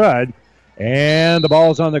no good. And the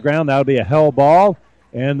ball's on the ground. That'll be a held ball.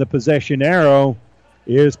 And the possession arrow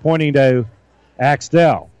is pointing to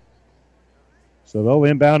Axtell. So they'll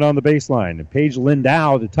inbound on the baseline. And Paige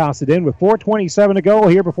Lindow to toss it in with 4:27 to go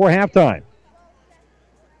here before halftime.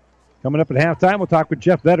 Coming up at halftime, we'll talk with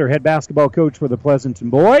Jeff Vetter, head basketball coach for the Pleasanton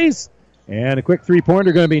boys. And a quick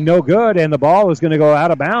three-pointer going to be no good, and the ball is going to go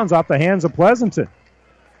out of bounds off the hands of Pleasanton.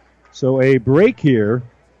 So a break here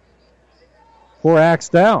for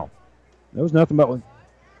Axtell. There was nothing but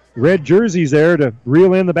red jerseys there to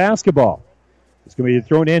reel in the basketball. It's going to be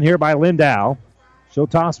thrown in here by Lindau. She'll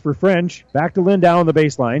toss for French. Back to Lindau on the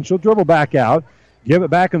baseline. She'll dribble back out. Give it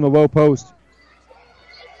back in the low post.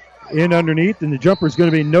 In underneath, and the jumper is going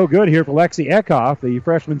to be no good here for Lexi Eckhoff. The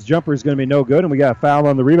freshman's jumper is going to be no good, and we got a foul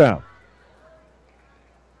on the rebound.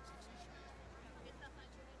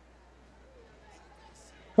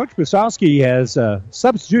 Coach Bosowski has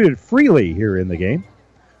substituted freely here in the game.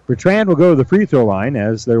 Bertrand will go to the free throw line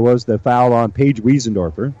as there was the foul on Paige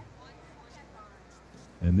Wiesendorfer.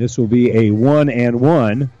 And this will be a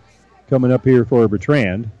 1-and-1 coming up here for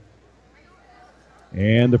Bertrand.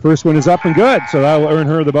 And the first one is up and good, so that will earn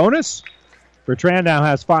her the bonus. Bertrand now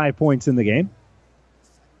has 5 points in the game.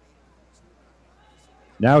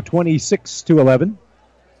 Now 26-11.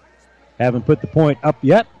 Haven't put the point up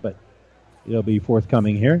yet, but it'll be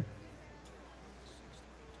forthcoming here.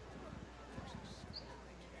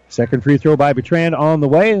 Second free throw by Bertrand on the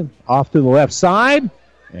way, off to the left side.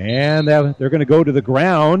 And they're going to go to the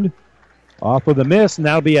ground off of the miss, and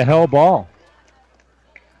that'll be a held ball.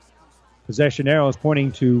 Possession arrow is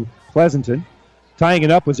pointing to Pleasanton. Tying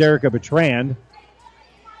it up was Erica Bertrand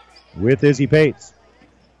with Izzy Pates.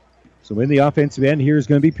 So in the offensive end, here's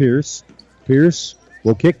going to be Pierce. Pierce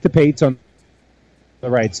will kick to Pates on the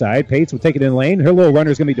right side. Pates will take it in lane. Her little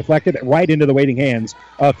runner is going to be deflected right into the waiting hands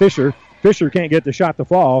of Fisher. Fisher can't get the shot to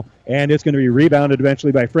fall, and it's going to be rebounded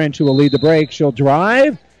eventually by French, who will lead the break. She'll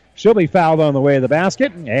drive. She'll be fouled on the way of the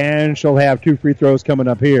basket, and she'll have 2 free throws coming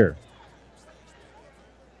up here.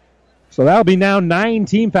 So that'll be now 9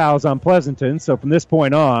 team fouls on Pleasanton. So from this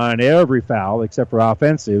point on, every foul, except for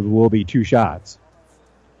offensive, will be 2 shots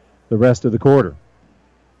the rest of the quarter.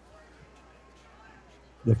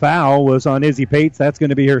 The foul was on Izzy Pates. That's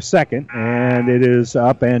going to be her second, and it is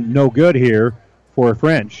up and no good here for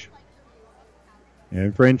French.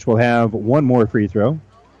 And French will have 1 more free throw.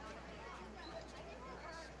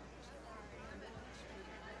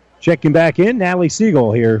 Checking back in, Natalie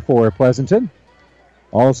Siegel here for Pleasanton.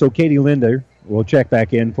 Also, Katie Linder will check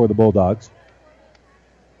back in for the Bulldogs.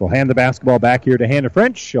 We'll hand the basketball back here to Hannah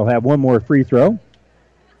French. She'll have 1 more free throw.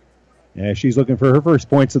 And she's looking for her first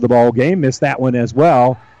points of the ball game. Missed that one as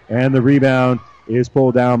well. And the rebound is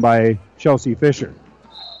pulled down by Chelsea Fisher.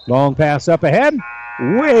 Long pass up ahead.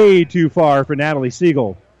 Way too far for Natalie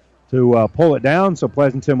Siegel to pull it down, so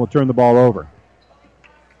Pleasanton will turn the ball over.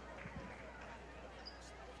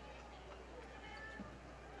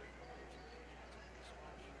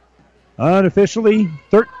 Unofficially,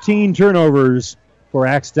 13 turnovers for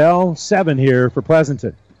Axtell, 7 here for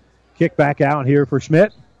Pleasanton. Kick back out here for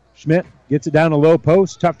Schmidt. Schmidt gets it down a low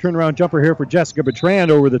post. Tough turnaround jumper here for Jessica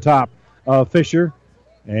Bertrand over the top of Fisher.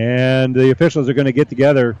 And the officials are going to get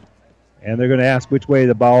together, and they're going to ask which way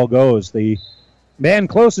the ball goes. The man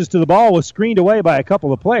closest to the ball was screened away by a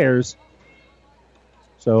couple of players.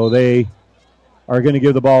 So they are going to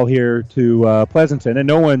give the ball here to Pleasanton, and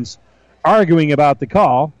no one's arguing about the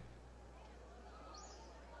call.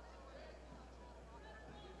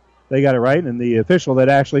 They got it right, and the official that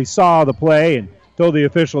actually saw the play and told the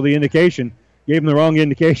official the indication gave him the wrong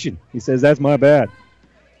indication. He says, that's my bad.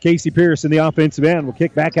 Casey Pierce in the offensive end will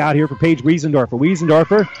kick back out here for Paige Wiesendorfer.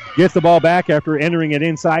 Wiesendorfer gets the ball back after entering it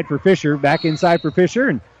inside for Fisher. Back inside for Fisher,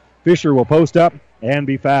 and Fisher will post up and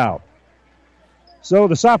be fouled. So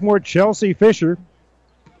the sophomore Chelsea Fisher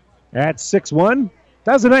at 6'1",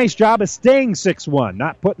 does a nice job of staying 6'1",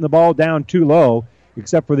 not putting the ball down too low,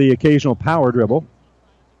 except for the occasional power dribble.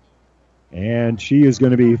 And she is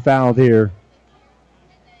going to be fouled here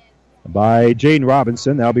by Jaden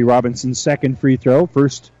Robinson. That'll be Robinson's second free throw.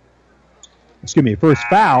 First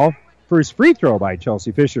foul. First free throw by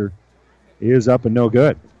Chelsea Fisher is up and no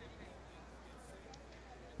good.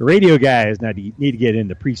 The radio guys now need to get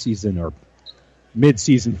into preseason or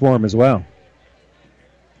mid-season form as well.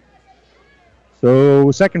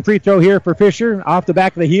 So second free throw here for Fisher. Off the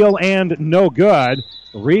back of the heel and no good.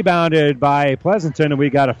 Rebounded by Pleasanton, and we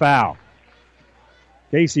got a foul.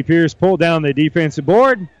 Casey Pierce pulled down the defensive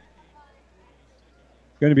board.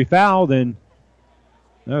 Going to be fouled, and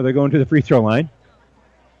they're going to the free throw line.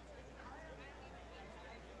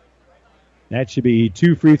 That should be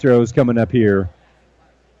 2 free throws coming up here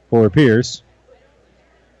for Pierce.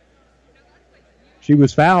 She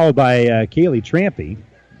was fouled by Kaylee Trampy,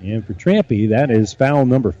 and for Trampy, that is foul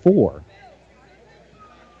number 4.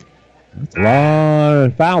 That's a lot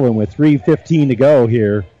of fouling with 3:15 to go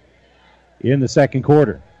here in the second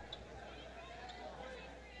quarter.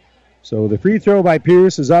 So the free throw by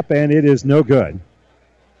Pierce is up, and it is no good.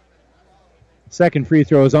 Second free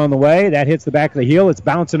throw is on the way. That hits the back of the heel. It's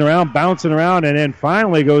bouncing around, and then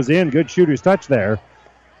finally goes in. Good shooter's touch there.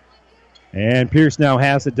 And Pierce now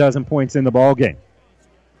has 12 points in the ball game.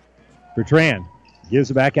 Bertrand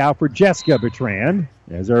gives it back out for Jessica Bertrand,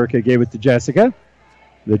 as Erica gave it to Jessica.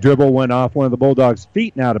 The dribble went off one of the Bulldogs'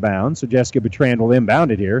 feet and out of bounds, so Jessica Bertrand will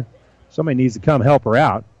inbound it here. Somebody needs to come help her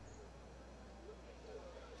out.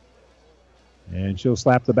 And she'll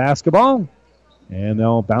slap the basketball, and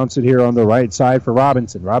they'll bounce it here on the right side for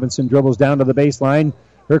Robinson. Robinson dribbles down to the baseline.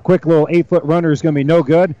 Her quick little 8-foot runner is going to be no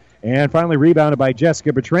good, and finally rebounded by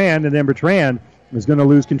Jessica Bertrand, and then Bertrand is going to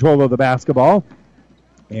lose control of the basketball.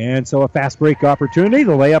 And so a fast break opportunity.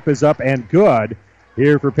 The layup is up and good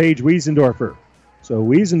here for Paige Wiesendorfer. So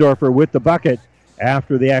Wiesendorfer with the bucket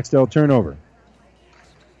after the Axtell turnover.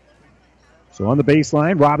 So on the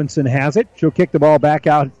baseline, Robinson has it. She'll kick the ball back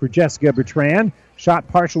out for Jessica Bertrand. Shot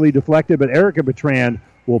partially deflected, but Erica Bertrand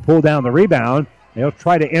will pull down the rebound. They'll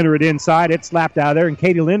try to enter it inside. It's slapped out of there, and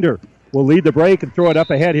Katie Linder will lead the break and throw it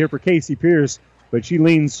up ahead here for Casey Pierce. But she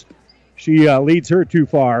leads her too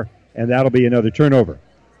far, and that'll be another turnover.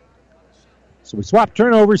 So we swap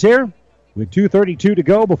turnovers here with 2:32 to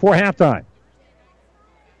go before halftime.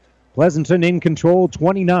 Pleasanton in control,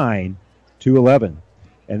 29-11.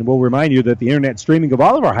 And we'll remind you that the internet streaming of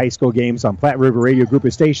all of our high school games on Platte River Radio Group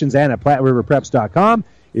of Stations and at PlatteRiverPreps.com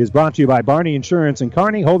is brought to you by Barney Insurance in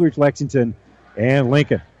Kearney, Holdridge, Lexington, and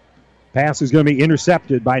Lincoln. Pass is going to be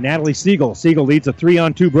intercepted by Natalie Siegel. Siegel leads a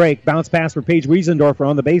 3-on-2 break. Bounce pass for Paige Wiesendorfer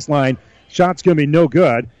on the baseline. Shot's going to be no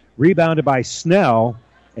good. Rebounded by Snell.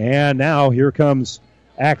 And now here comes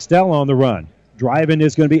Axtell on the run. Driving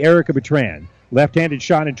is going to be Erica Bertrand. Left-handed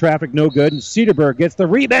shot in traffic, no good. And Cedarburg gets the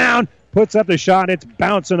rebound, puts up the shot. It's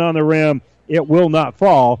bouncing on the rim. It will not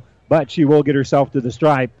fall, but she will get herself to the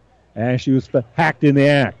stripe as she was hacked in the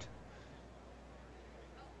act.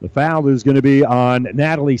 The foul is going to be on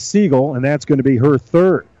Natalie Siegel, and that's going to be her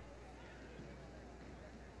third.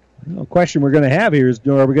 The question we're going to have here is,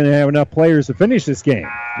 are we going to have enough players to finish this game?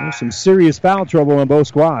 There's some serious foul trouble on both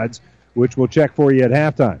squads, which we'll check for you at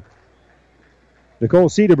halftime. Nicole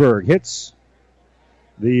Cedarburg hits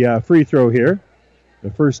the free throw here,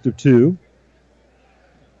 the first of two.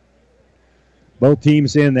 Both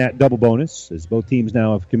teams in that double bonus, as both teams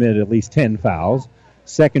now have committed at least 10 fouls.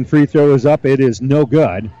 Second free throw is up. It is no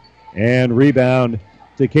good. And rebound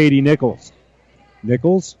to Katie Nichols.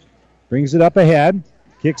 Nichols brings it up ahead.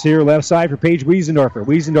 Kicks here left side for Paige Wiesendorfer.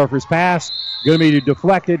 Wiesendorfer's pass going to be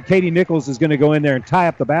deflected. Katie Nichols is going to go in there and tie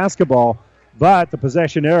up the basketball, but the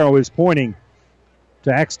possession arrow is pointing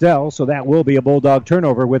to Axtell, so that will be a Bulldog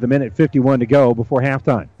turnover with 1:51 to go before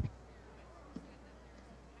halftime.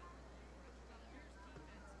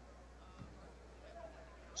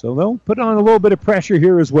 So they'll put on a little bit of pressure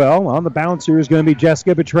here as well. On the bounce here is going to be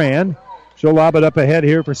Jessica Bertrand. She'll lob it up ahead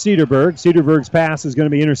here for Cedarburg. Cedarburg's pass is going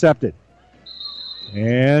to be intercepted.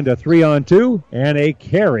 And a 3-on-2 and a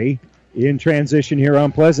carry in transition here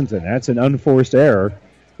on Pleasanton. That's an unforced error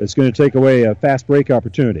that's going to take away a fast break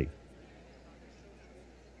opportunity.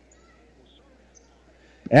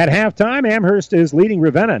 At halftime, Amherst is leading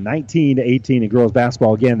Ravenna 19-18 in girls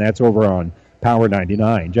basketball. Again, that's over on Power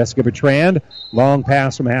 99. Jessica Bertrand, long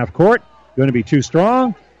pass from half court. Going to be too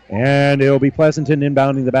strong, and it'll be Pleasanton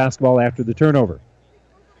inbounding the basketball after the turnover.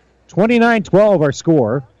 29-12 our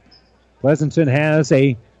score. Pleasanton has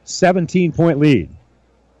a 17-point lead.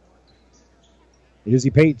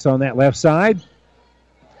 Izzy Pates on that left side.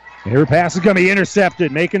 And her pass is going to be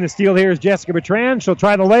intercepted. Making the steal here is Jessica Bertrand. She'll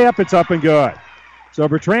try the layup. It's up and good. So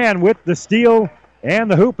Bertrand with the steal and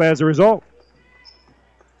the hoop as a result.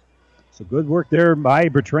 So good work there by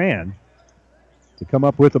Bertrand to come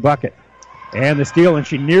up with the bucket. And the steal, and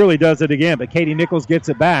she nearly does it again, but Katie Nichols gets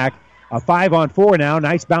it back. A 5-on-4 now.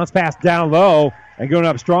 Nice bounce pass down low. And going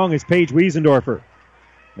up strong is Paige Wiesendorfer.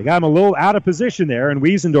 They got him a little out of position there, and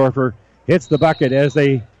Wiesendorfer hits the bucket as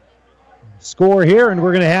they score here, and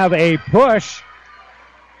we're going to have a push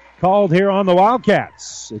called here on the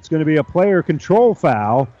Wildcats. It's going to be a player control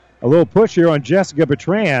foul. A little push here on Jessica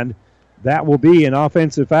Bertrand. That will be an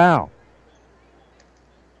offensive foul.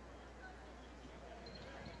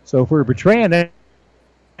 So for Bertrand,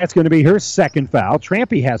 that's going to be her second foul.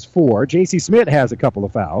 Trampy has 4. J.C. Smith has a couple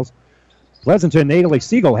of fouls. Pleasanton, Natalie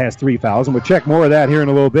Siegel has 3 fouls, and we'll check more of that here in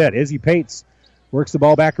a little bit. Izzy Pates works the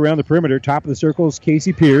ball back around the perimeter. Top of the circle is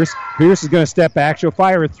Casey Pierce. Pierce is going to step back. She'll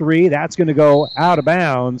fire a 3. That's going to go out of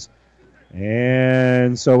bounds.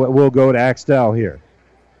 And so it will go to Axtell here.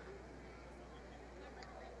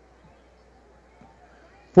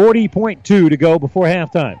 40.2 to go before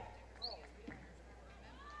halftime.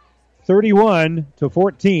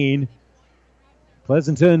 31-14.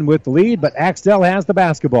 Pleasanton with the lead, but Axtell has the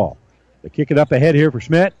basketball. They kick it up ahead here for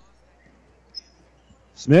Schmidt.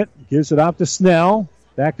 Schmidt gives it off to Snell.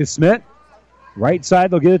 Back to Schmidt. Right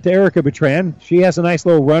side, they'll get it to Erica Bertrand. She has a nice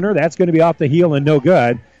little runner. That's going to be off the heel and no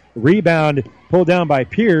good. Rebound pulled down by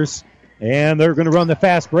Pierce, and they're going to run the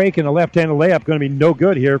fast break, and a left-handed layup going to be no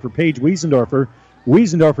good here for Paige Wiesendorfer.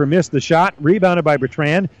 Wiesendorfer missed the shot, rebounded by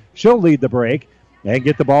Bertrand. She'll lead the break and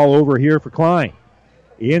get the ball over here for Klein.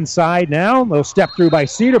 Inside now, they'll step through by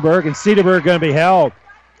Cedarburg, and Cedarburg going to be held.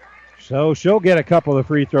 So she'll get a couple of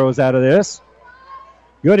free throws out of this.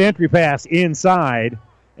 Good entry pass inside,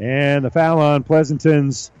 and the foul on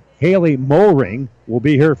Pleasanton's Haley Mulring will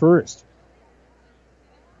be here first.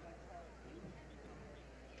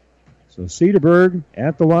 So Cedarburg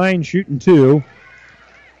at the line shooting 2.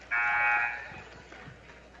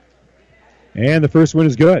 And the first one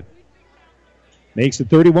is good. Makes it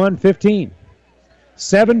 31-15.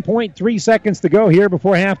 7.3 seconds to go here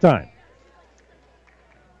before halftime.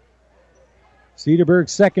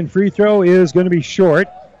 Cedarburg's second free throw is going to be short.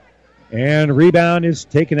 And rebound is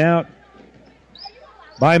taken out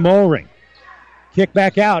by Mulring. Kick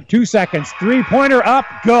back out. 2 seconds. Three-pointer up.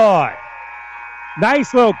 Good.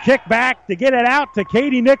 Nice little kick back to get it out to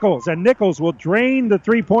Katie Nichols. And Nichols will drain the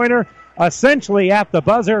three-pointer essentially at the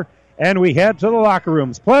buzzer. And we head to the locker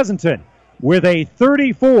rooms. Pleasanton with a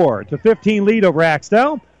 34-15 lead over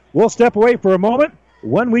Axtell. We'll step away for a moment.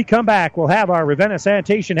 When we come back, we'll have our Ravenna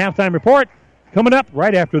Sanitation halftime report coming up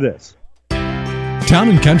right after this.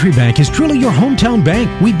 Town & Country Bank is truly your hometown bank.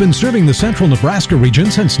 We've been serving the central Nebraska region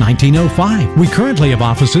since 1905. We currently have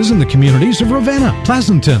offices in the communities of Ravenna,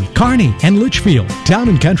 Pleasanton, Kearney, and Litchfield.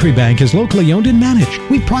 Town & Country Bank is locally owned and managed.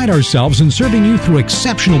 We pride ourselves in serving you through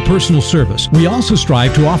exceptional personal service. We also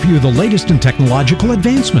strive to offer you the latest in technological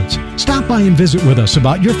advancements. Stop by and visit with us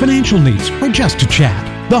about your financial needs or just to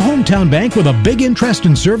chat. The hometown bank with a big interest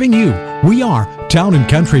in serving you. We are Town &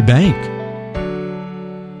 Country Bank.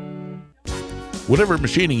 Whatever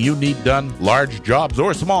machining you need done, large jobs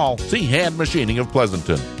or small, see Hand Machining of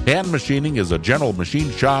Pleasanton. Hand Machining is a general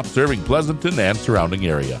machine shop serving Pleasanton and surrounding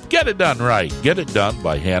area. Get it done right. Get it done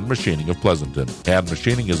by Hand Machining of Pleasanton. Hand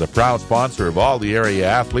Machining is a proud sponsor of all the area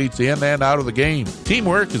athletes in and out of the game.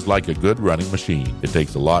 Teamwork is like a good running machine. It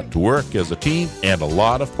takes a lot to work as a team and a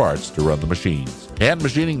lot of parts to run the machines. Hand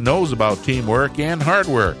Machining knows about teamwork and hard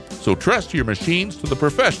work, so trust your machines to the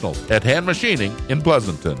professionals at Hand Machining in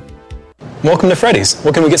Pleasanton. Welcome to Freddy's.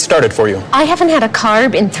 What can we get started for you? I haven't had a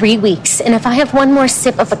carb in 3 weeks, and if I have one more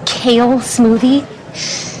sip of a kale smoothie,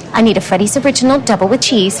 I need a Freddy's Original double with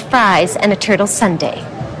cheese, fries, and a turtle sundae.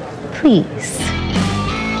 Please.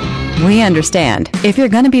 We understand. If you're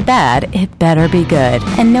going to be bad, it better be good.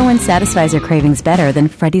 And no one satisfies your cravings better than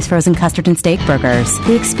Freddy's Frozen Custard and Steak Burgers.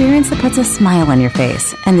 The experience that puts a smile on your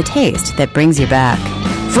face and the taste that brings you back.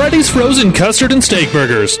 Freddy's Frozen Custard and Steak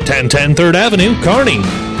Burgers, 1010 3rd Avenue, Kearney.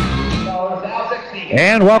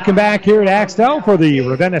 And welcome back here at Axtell for the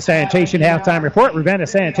Ravenna Sanitation halftime report. Ravenna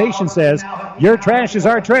Sanitation says, your trash is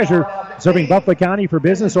our treasure, serving Buffalo County for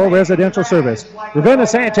business or residential service. Ravenna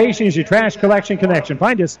Sanitation is your trash collection connection.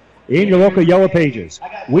 Find us in your local Yellow Pages.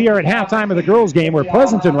 We are at halftime of the girls' game where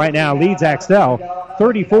Pleasanton right now leads Axtell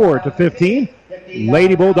 34-15.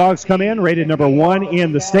 Lady Bulldogs come in, rated number 1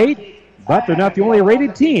 in the state, but they're not the only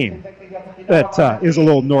rated team that is a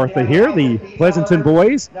little north of here. The Pleasanton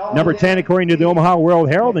boys, number 10 according to the Omaha World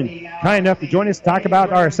Herald, and kind enough to join us to talk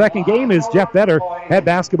about our second game is Jeff Vetter, head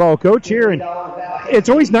basketball coach here. And it's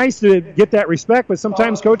always nice to get that respect, but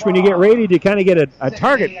sometimes, Coach, when you get rated, you kind of get a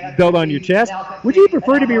target built on your chest. Would you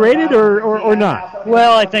prefer to be rated or not?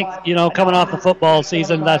 Well, I think, coming off the football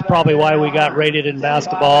season, that's probably why we got rated in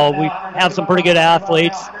basketball. We have some pretty good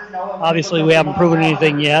athletes. Obviously, we haven't proven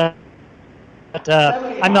anything yet. But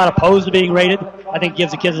I'm not opposed to being rated. I think it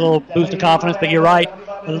gives the kids a little boost of confidence. But you're right.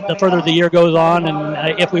 The further the year goes on,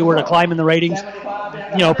 and if we were to climb in the ratings,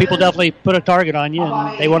 people definitely put a target on you,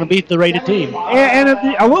 and they want to beat the rated team. And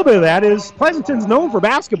a little bit of that is Pleasanton's known for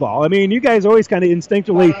basketball. I mean, you guys always kind of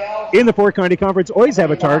instinctively in the Fort County Conference always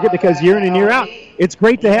have a target because year in and year out, it's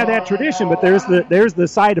great to have that tradition, but there's the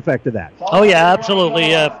side effect of that. Oh, yeah,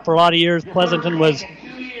 absolutely. For a lot of years, Pleasanton was,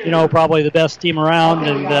 probably the best team around,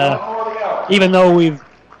 and even though we've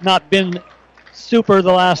not been super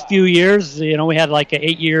the last few years, we had like an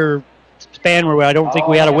 8-year span where I don't think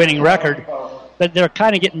we had a winning record. But they're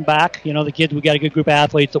kind of getting back. The kids, we got a good group of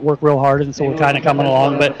athletes that work real hard, and so we're kind of coming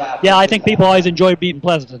along. But, yeah, I think people always enjoy beating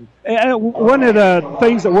Pleasanton. One of the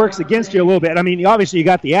things that works against you a little bit, I mean, obviously you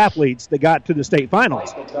got the athletes that got to the state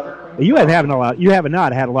finals. You have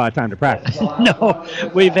not had a lot of time to practice. No,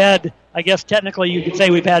 we've had, I guess technically you could say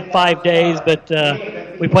we've had 5 days, but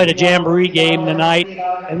we played a jamboree game tonight,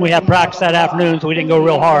 and we had practice that afternoon, so we didn't go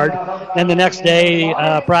real hard. Then the next day,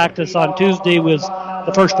 practice on Tuesday was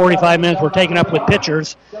the first 45 minutes were taken up with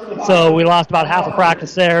pitchers, so we lost about half a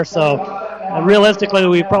practice there. So realistically,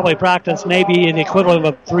 we probably practiced maybe the equivalent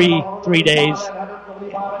of three days.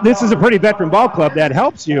 This is a pretty veteran ball club. That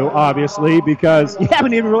helps you, obviously, because you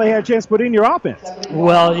haven't even really had a chance to put in your offense.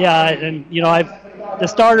 Well, yeah, and, the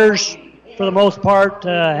starters, for the most part,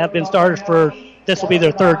 have been starters for, this will be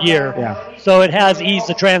their third year. Yeah. So it has eased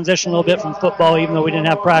the transition a little bit from football, even though we didn't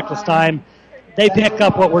have practice time. They pick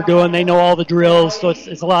up what we're doing. They know all the drills, so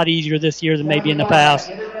it's a lot easier this year than maybe in the past.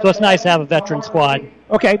 So it's nice to have a veteran squad.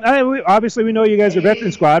 Okay, obviously we know you guys are a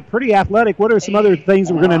veteran squad, pretty athletic. What are some other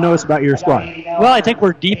things we're going to notice about your squad? Well, I think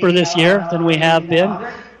we're deeper this year than we have been.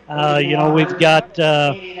 We've got,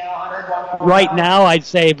 right now, I'd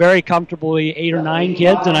say very comfortably 8 or 9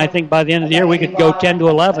 kids, and I think by the end of the year we could go 10 to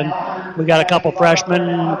 11. We got a couple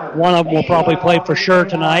freshmen. One of them will probably play for sure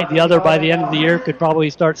tonight. The other, by the end of the year, could probably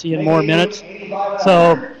start seeing more minutes.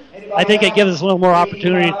 So I think it gives us a little more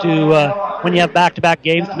opportunity to, when you have back-to-back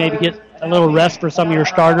games, to maybe get a little rest for some of your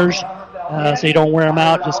starters, so you don't wear them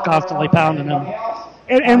out just constantly pounding them.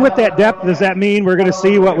 And with that depth, does that mean we're going to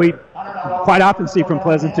see what we quite often see from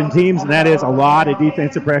Pleasanton teams, and that is a lot of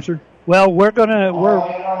defensive pressure? Well, we're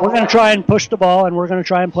gonna try and push the ball, and we're gonna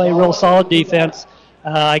try and play real solid defense.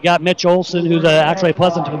 I got Mitch Olson, who's actually a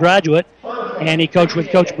Pleasanton graduate, and he coached with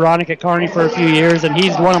Coach Bronick at Kearney for a few years, and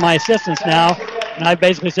he's one of my assistants now. And I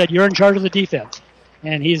basically said, "You're in charge of the defense,"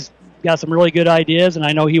 and he's got some really good ideas, and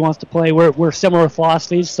I know he wants to play. We're similar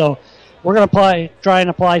philosophies, so we're going to try and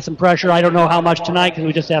apply some pressure. I don't know how much tonight because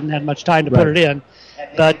we just haven't had much time to put it in.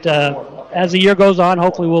 But as the year goes on,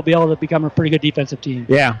 hopefully we'll be able to become a pretty good defensive team.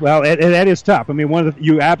 Yeah, well, that is tough. I mean,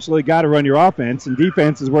 you absolutely got to run your offense, and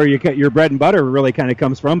defense is where your bread and butter really kind of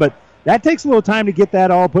comes from. But that takes a little time to get that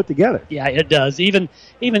all put together. Yeah, it does. Even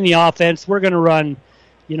the offense, we're going to run.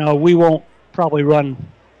 We won't probably run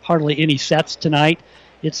hardly any sets tonight.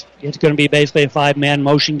 It's going to be basically a 5-man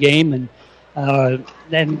motion game, and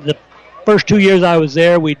the first 2 years I was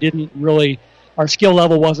there, we didn't really. Our skill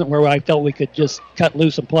level wasn't where I felt we could just cut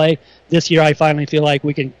loose and play. This year, I finally feel like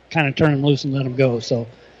we can kind of turn them loose and let them go. So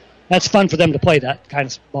that's fun for them to play that kind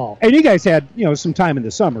of ball. And you guys had some time in the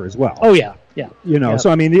summer as well. Oh yeah. So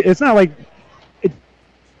I mean, it's not like it's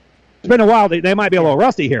been a while. They might be a little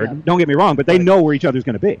rusty here. Yeah. Don't get me wrong, but they know where each other's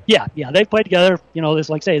going to be. Yeah. They've played together.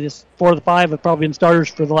 This 4 of the 5 have probably been starters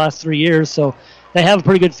for the last 3 years, so they have a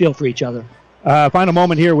pretty good feel for each other. Final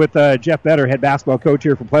moment here with Jeff Better, head basketball coach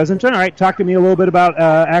here from Pleasanton. All right, talk to me a little bit about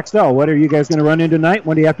Axtell. What are you guys going to run into tonight?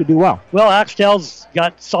 What do you have to do well? Well, Axtell's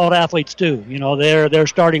got solid athletes too. Their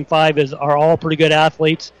starting 5 are all pretty good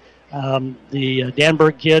athletes. The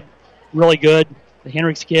Danberg kid, really good. The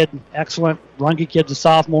Hendricks kid, excellent. Runge kid's a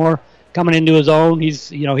sophomore, coming into his own.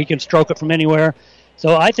 He can stroke it from anywhere.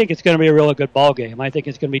 So I think it's going to be a really good ball game. I think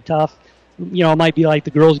it's going to be tough. It might be like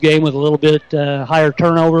the girls' game with a little bit higher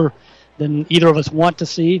turnover than either of us want to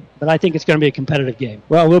see, but I think it's going to be a competitive game.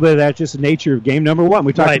 Well, a little bit of that's just the nature of game number 1.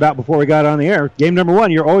 We talked about before we got on the air. Game number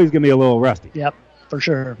 1, you're always going to be a little rusty. Yep, for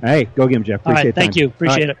sure. Hey, go get him, Jeff. Appreciate it. Thank you.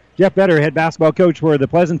 Appreciate it. Jeff Better, head basketball coach for the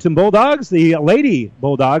Pleasanton Bulldogs. The Lady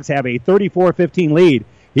Bulldogs have a 34-15 lead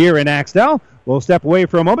here in Axtell. We'll step away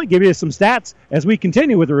for a moment, give you some stats as we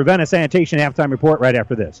continue with the Ravenna Sanitation halftime report right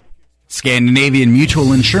after this. Scandinavian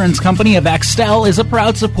Mutual Insurance Company of Axtell is a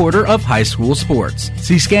proud supporter of high school sports.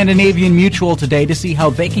 See Scandinavian Mutual today to see how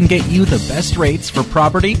they can get you the best rates for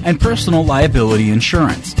property and personal liability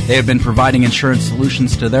insurance. They have been providing insurance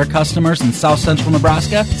solutions to their customers in South Central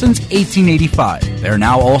Nebraska since 1885. They're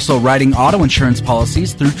now also writing auto insurance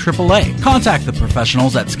policies through AAA. Contact the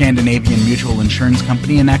professionals at Scandinavian Mutual Insurance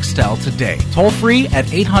Company in Axtell today. Toll free at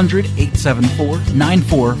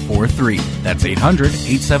 800-874-9443. That's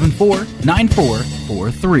 800-874-9443.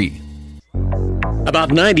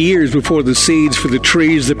 About 90 years before the seeds for the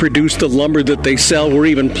trees that produce the lumber that they sell were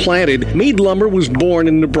even planted, Mead Lumber was born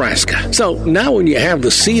in Nebraska. So now when you have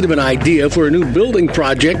the seed of an idea for a new building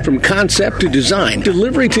project from concept to design,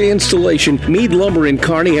 delivery to installation, Mead Lumber in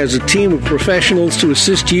Kearney has a team of professionals to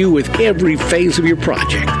assist you with every phase of your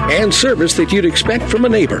project and service that you'd expect from a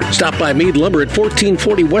neighbor. Stop by Mead Lumber at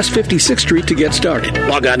 1440 West 56th Street to get started.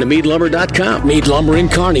 Log on to meadlumber.com. Mead Lumber in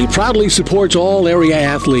Kearney proudly supports all area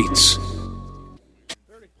athletes.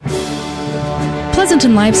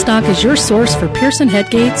 Pleasanton Livestock is your source for Pearson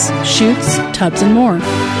headgates, chutes, tubs, and more,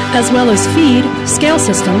 as well as feed, scale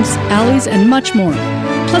systems, alleys, and much more.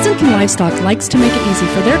 Pleasanton Livestock likes to make it easy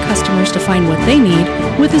for their customers to find what they need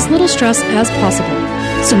with as little stress as possible.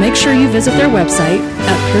 So make sure you visit their website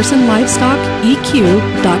at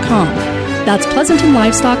PearsonLivestockEQ.com. That's Pleasanton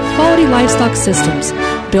Livestock Quality Livestock Systems,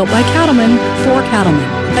 built by cattlemen for cattlemen.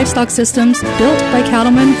 Livestock systems built by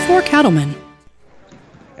cattlemen for cattlemen.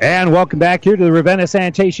 And welcome back here to the Ravenna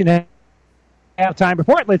Sanitation halftime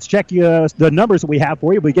report. Let's check the numbers that we have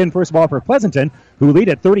for you. We begin, first of all, for Pleasanton, who lead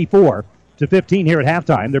at 34-15 here at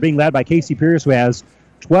halftime. They're being led by Casey Pierce, who has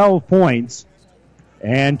 12 points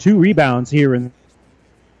and 2 rebounds here in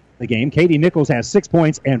the game. Katie Nichols has 6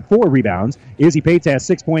 points and 4 rebounds. Izzy Pates has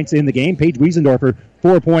 6 points in the game. Paige Wiesendorfer,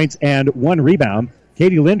 4 points and 1 rebound.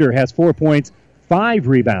 Katie Linder has 4 points, 5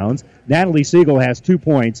 rebounds. Natalie Siegel has 2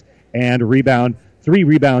 points and a rebound. 3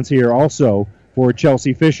 rebounds here also for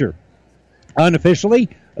Chelsea Fisher. Unofficially,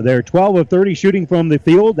 they're 12 of 30 shooting from the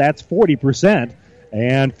field. That's 40%.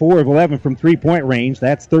 And 4 of 11 from three-point range.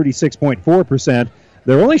 That's 36.4%.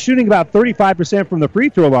 They're only shooting about 35% from the free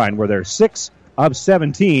throw line, where they're 6 of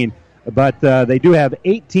 17. But they do have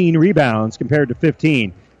 18 rebounds compared to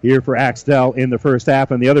 15 here for Axtell in the first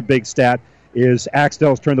half. And the other big stat is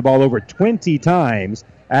Axtell's turned the ball over 20 times.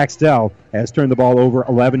 Axtell has turned the ball over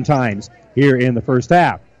 11 times here in the first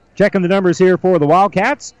half. Checking the numbers here for the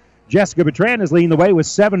Wildcats. Jessica Bertrand is leading the way with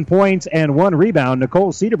 7 points and 1 rebound.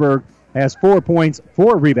 Nicole Cedarberg has 4 points,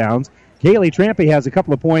 4 rebounds. Kaylee Trampy has a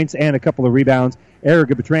couple of points and a couple of rebounds.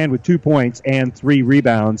 Erica Bertrand with 2 points and 3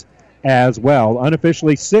 rebounds as well.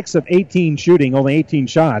 Unofficially 6 of 18 shooting, only 18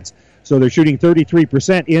 shots. So they're shooting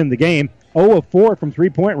 33% in the game. 0 of 4 from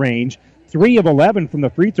three-point range. 3 of 11 from the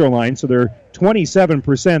free throw line, so they're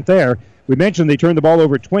 27% there. We mentioned they turned the ball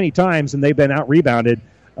over 20 times, and they've been out-rebounded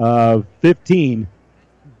 15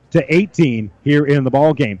 to 18 here in the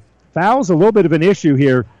ball game. Fouls, a little bit of an issue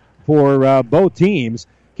here for both teams.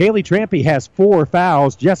 Kaylee Trampy has 4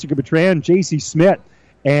 fouls. Jessica Bertrand, J.C. Smith,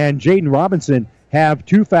 and Jaden Robinson have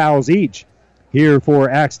 2 fouls each here for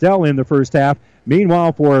Axtell in the first half.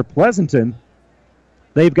 Meanwhile, for Pleasanton,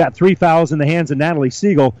 they've got 3 fouls in the hands of Natalie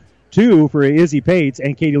Siegel, 2 for Izzy Pates,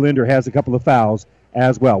 and Katie Linder has a couple of fouls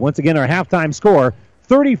as well. Once again, our halftime score,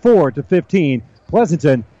 34-15.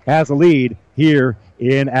 Pleasanton has a lead here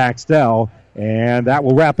in Axtell, and that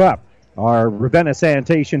will wrap up our Ravenna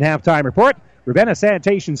Sanitation halftime report. Ravenna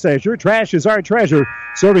Sanitation says your trash is our treasure,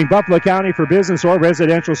 serving Buffalo County for business or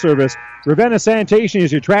residential service. Ravenna Sanitation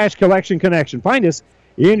is your trash collection connection. Find us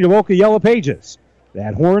in your local Yellow Pages.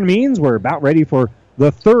 That horn means we're about ready for the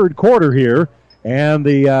third quarter here. And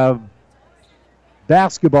the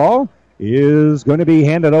basketball is going to be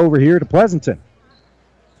handed over here to Pleasanton.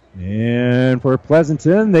 And for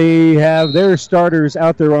Pleasanton, they have their starters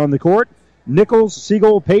out there on the court. Nichols,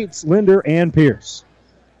 Siegel, Pates, Linder, and Pierce.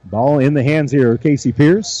 Ball in the hands here of Casey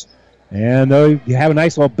Pierce. And you have a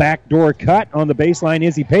nice little backdoor cut on the baseline.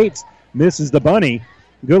 Izzy Pates misses the bunny.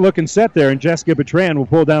 Good-looking set there, and Jessica Bertrand will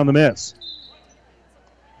pull down the miss.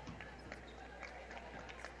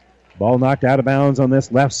 Ball knocked out of bounds on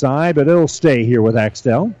this left side, but it'll stay here with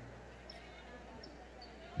Axtell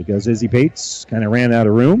because Izzy Pates kind of ran out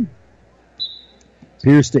of room.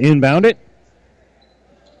 Pierce to inbound it.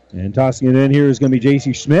 And tossing it in here is going to be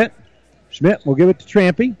J.C. Schmidt. Schmidt will give it to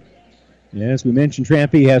Trampy. As we mentioned,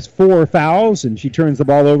 Trampy has 4 fouls, and she turns the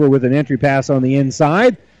ball over with an entry pass on the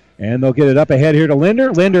inside. And they'll get it up ahead here to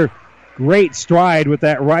Linder. Linder, great stride with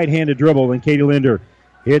that right-handed dribble, and Katie Linder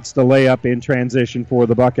hits the layup in transition for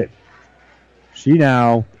the bucket. She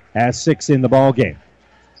now has 6 in the ball game.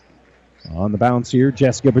 On the bounce here,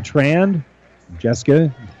 Jessica Bertrand.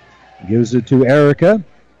 Jessica gives it to Erica.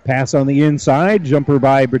 Pass on the inside. Jumper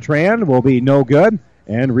by Bertrand will be no good.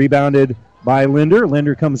 And rebounded by Linder.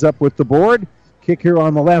 Linder comes up with the board. Kick here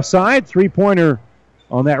on the left side. 3-pointer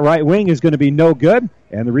on that right wing is going to be no good.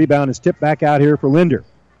 And the rebound is tipped back out here for Linder.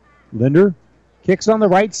 Linder kicks on the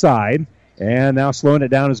right side. And now slowing it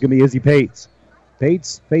down is going to be Izzy Pates.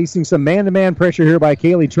 Pates facing some man-to-man pressure here by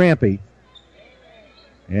Kaylee Trampy.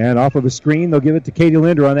 And off of a screen, they'll give it to Katie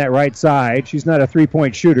Linder on that right side. She's not a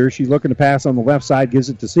three-point shooter. She's looking to pass on the left side, gives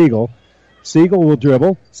it to Siegel. Siegel will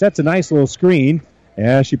dribble, sets a nice little screen,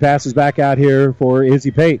 as she passes back out here for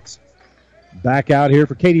Izzy Pates. Back out here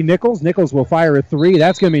for Katie Nichols. Nichols will fire a 3.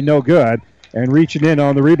 That's going to be no good. And reaching in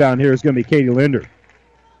on the rebound here is going to be Katie Linder.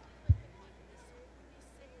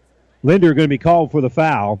 Linder going to be called for the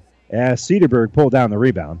foul as Cedarberg pulled down the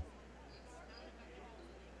rebound.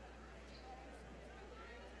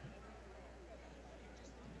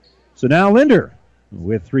 So now Linder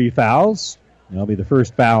with 3 fouls. That'll be the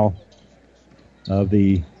first foul of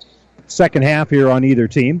the second half here on either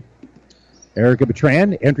team. Erica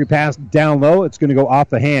Bertrand, entry pass down low. It's going to go off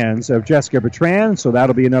the hands of Jessica Bertrand, so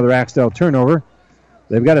that'll be another Axtell turnover.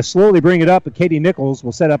 They've got to slowly bring it up, but Katie Nichols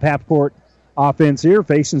will set up half-court offense here,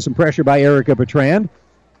 facing some pressure by Erica Bertrand.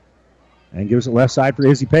 And gives it left side for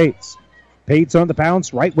Izzy Pates. Pates on the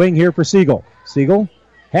bounce, right wing here for Siegel. Siegel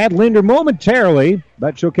had Linder momentarily,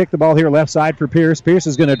 but she'll kick the ball here left side for Pierce. Pierce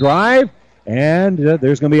is going to drive And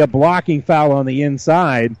there's going to be a blocking foul on the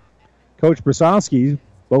inside. Coach Brasowski,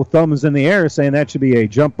 both thumbs in the air, saying that should be a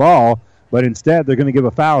jump ball. But instead, they're going to give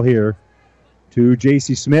a foul here to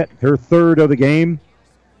J.C. Smith, her third of the game.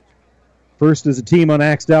 First as a team on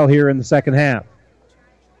Axtell here in the second half.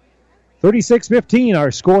 36-15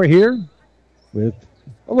 our score here with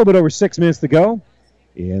a little bit over 6 minutes to go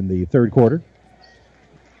in the third quarter.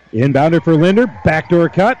 Inbounder for Linder. Backdoor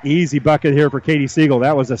cut. Easy bucket here for Katie Siegel.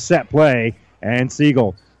 That was a set play, and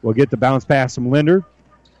Siegel will get the bounce pass from Linder.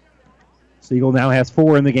 Siegel now has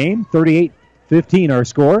 4 in the game. 38-15 our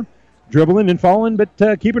score. Dribbling and falling,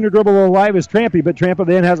 but keeping her dribble alive is Trampy, but Trampa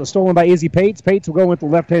then has it stolen by Izzy Pates. Pates will go with the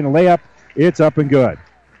left-handed layup. It's up and good.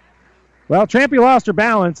 Well, Trampy lost her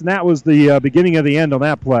balance, and that was the beginning of the end on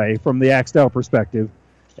that play from the Axtell perspective.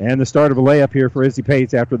 And the start of a layup here for Izzy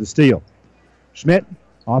Pates after the steal. Schmidt,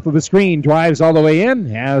 off of the screen, drives all the way in,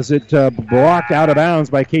 has it blocked out of bounds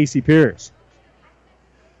by Casey Pierce.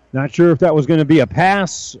 Not sure if that was going to be a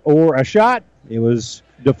pass or a shot. It was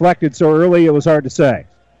deflected so early it was hard to say.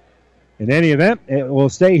 In any event, it will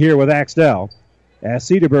stay here with Axtell as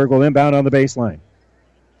Cedarburg will inbound on the baseline.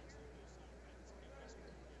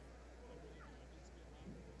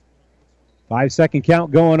 Five-second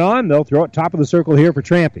count going on. They'll throw it top of the circle here for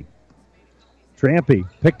Trampy. Trampy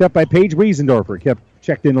picked up by Paige Wiesendorfer.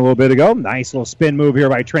 Checked in a little bit ago. Nice little spin move here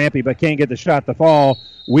by Trampy, but can't get the shot to fall.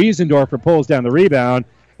 Wiesendorfer pulls down the rebound,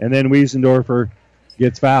 and then Wiesendorfer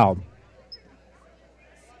gets fouled.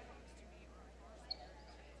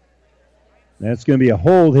 That's going to be a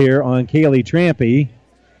hold here on Kaylee Trampy,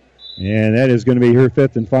 and that is going to be her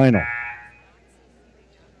 5th and final.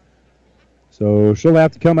 So she'll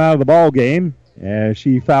have to come out of the ball game as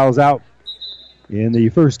she fouls out in the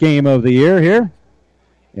first game of the year here.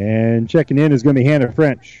 And checking in is going to be Hannah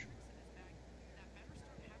French.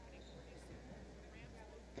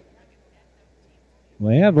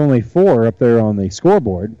 Well, they have only 4 up there on the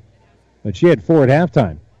scoreboard, but she had 4 at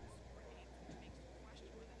halftime.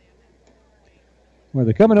 Well,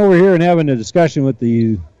 they're coming over here and having a discussion with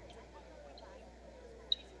the...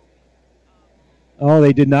 Oh,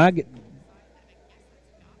 they did not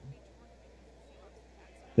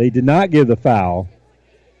give the foul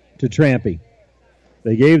to Trampy.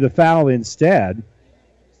 They gave the foul instead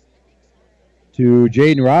to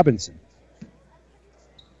Jaden Robinson.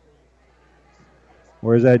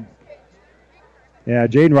 Where's that? Yeah,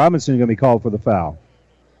 Jaden Robinson is going to be called for the foul.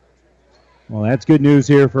 Well, that's good news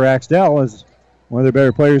here for Axtell as one of their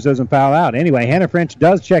better players doesn't foul out. Anyway, Hannah French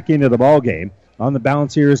does check into the ball game. On the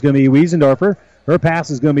bounce here is going to be Wiesendorfer. Her pass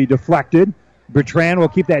is going to be deflected. Bertrand will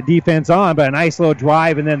keep that defense on, but a nice little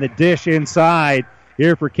drive and then the dish inside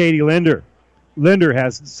here for Katie Linder. Linder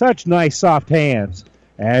has such nice soft hands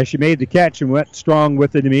as she made the catch and went strong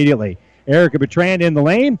with it immediately. Erica Bertrand in the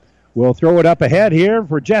lane. We'll throw it up ahead here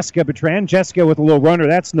for Jessica Bertrand. Jessica with a little runner.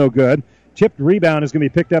 That's no good. Tipped rebound is going to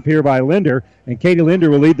be picked up here by Linder, and Katie Linder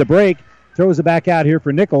will lead the break. Throws it back out here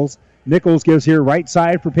for Nichols. Nichols gives here right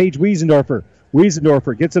side for Paige Wiesendorfer.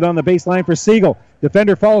 Wiesendorfer gets it on the baseline for Siegel.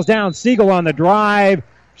 Defender falls down. Siegel on the drive.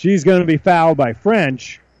 She's going to be fouled by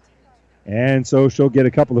French. And so she'll get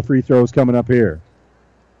a couple of free throws coming up here.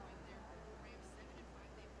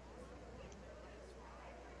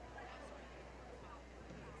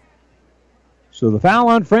 So the foul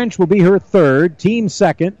on French will be her 3rd, team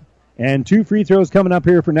 2nd, and 2 free throws coming up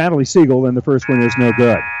here for Natalie Siegel, and the first one is no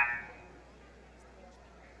good.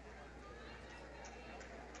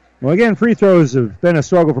 Well, again, free throws have been a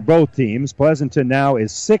struggle for both teams. Pleasanton now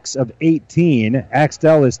is 6 of 18.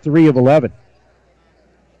 Axtell is 3 of 11.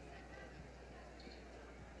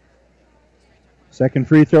 Second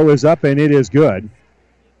free throw is up, and it is good.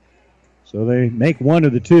 So they make one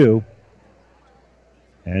of the 2.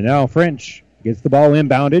 And now French gets the ball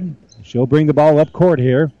inbounded. She'll bring the ball up court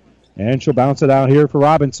here, and she'll bounce it out here for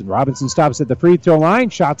Robinson. Robinson stops at the free throw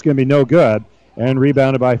line. Shot's going to be no good, and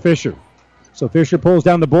rebounded by Fisher. So Fisher pulls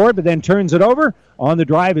down the board, but then turns it over. On the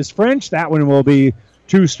drive is French. That one will be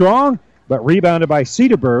too strong, but rebounded by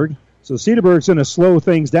Cedarburg. So Cedarburg's going to slow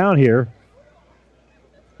things down here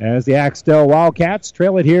as the Axtell Wildcats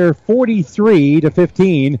trail it here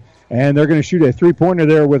 43-15, and they're going to shoot a three-pointer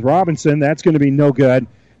there with Robinson. That's going to be no good.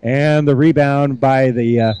 And the rebound by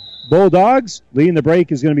the Bulldogs. Leading the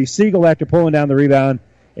break is going to be Siegel after pulling down the rebound,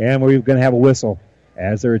 and we're going to have a whistle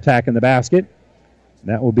as they're attacking the basket.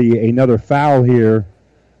 That will be another foul here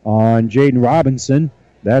on Jaden Robinson.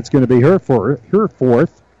 That's going to be her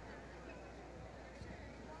 4th.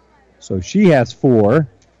 So she has 4.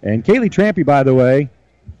 And Kaylee Trampy, by the way,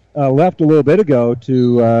 left a little bit ago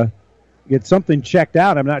to get something checked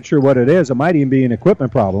out. I'm not sure what it is. It might even be an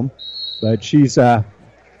equipment problem. But she's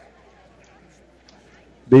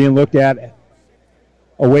being looked at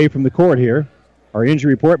away from the court here. Our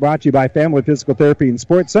injury report brought to you by Family Physical Therapy and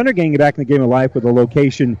Sports Center, getting you back in the game of life with a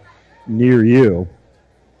location near you.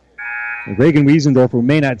 Reagan Wiesendorfer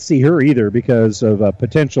may not see her either because of a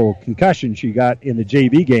potential concussion she got in the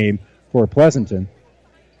JV game for Pleasanton.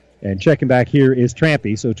 And checking back here is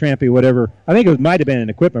Trampy. So Trampy, whatever, I think it might have been an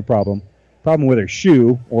equipment problem with her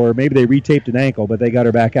shoe, or maybe they retaped an ankle, but they got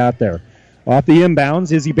her back out there. Off the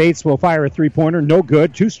inbounds, Izzy Bates will fire a three-pointer. No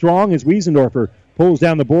good. Too strong as Wiesendorfer pulls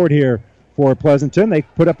down the board here for Pleasanton. They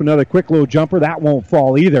put up another quick little jumper. That won't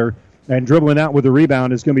fall either. And dribbling out with the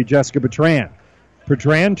rebound is going to be Jessica Bertrand.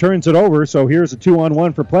 Bertrand turns it over, so here's a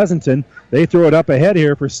 2-on-1 for Pleasanton. They throw it up ahead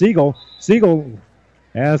here for Siegel. Siegel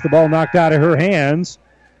has the ball knocked out of her hands,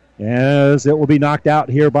 as it will be knocked out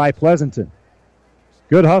here by Pleasanton.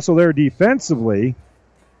 Good hustle there defensively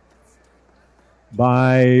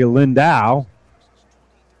by Lindau.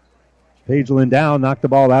 Paige Lindau knocked the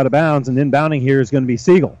ball out of bounds, and inbounding here is going to be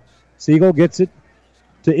Siegel. Siegel gets it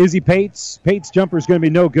to Izzy Pates. Pates' jumper is going to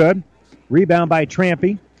be no good. Rebound by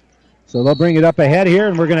Trampy. So they'll bring it up ahead here,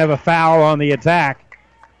 and we're going to have a foul on the attack.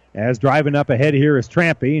 As driving up ahead here is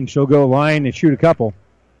Trampy, and she'll go line and shoot a couple.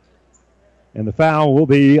 And the foul will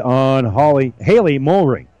be on Haley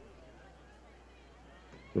Mulring.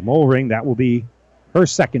 For Mulring, that will be her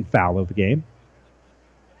second foul of the game.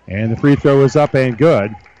 And the free throw is up and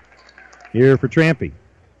good here for Trampy.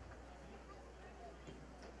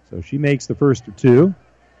 So she makes the first of two.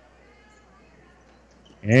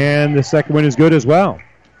 And the second one is good as well.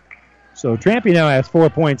 So Trampy now has 4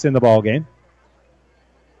 points in the ballgame.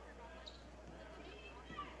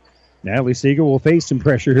 Natalie Seeger will face some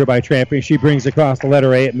pressure here by Trampy. She brings across the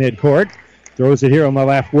letter A at midcourt. Throws it here on the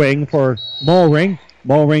left wing for Mulring.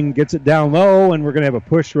 Mulring gets it down low, and we're going to have a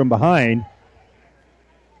push from behind.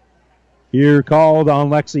 Here called on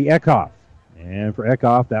Lexi Eckhoff. And for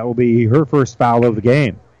Eckhoff, that will be her first foul of the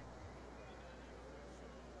game.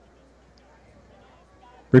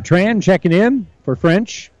 Bertrand checking in for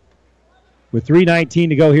French with 3:19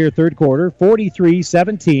 to go here, third quarter.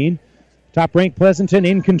 43-17. Top-ranked Pleasanton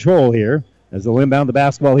in control here as they'll inbound the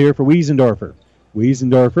basketball here for Wiesendorfer.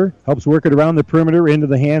 Wiesendorfer helps work it around the perimeter into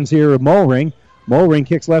the hands here of Mulring. Mulring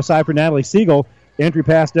kicks left side for Natalie Siegel. Entry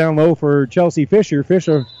pass down low for Chelsea Fisher.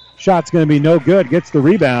 Fisher shot's going to be no good. Gets the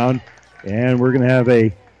rebound, and we're going to have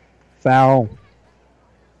a foul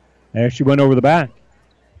as she went over the back.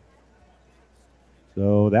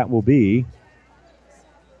 So that will be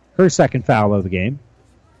her second foul of the game.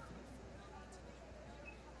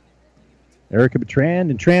 Erica Bertrand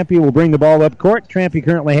and Trampy will bring the ball up court. Trampy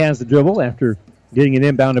currently has the dribble after getting it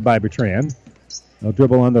inbounded by Bertrand. They'll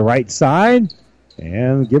dribble on the right side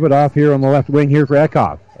and give it off here on the left wing here for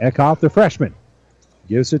Eckhoff. Eckhoff, the freshman,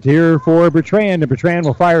 gives it here for Bertrand, and Bertrand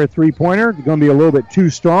will fire a three-pointer. It's going to be a little bit too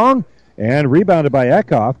strong, and rebounded by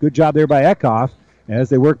Eckhoff. Good job there by Eckhoff as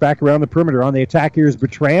they work back around the perimeter. On the attack here is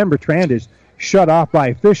Bertrand. Bertrand is shut off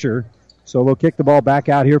by Fisher, so they'll kick the ball back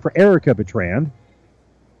out here for Erica Bertrand.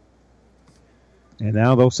 And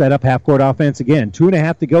now they'll set up half-court offense again.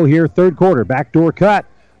 2.5 to go here, third quarter. Backdoor cut.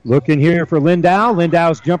 Looking here for Lindau.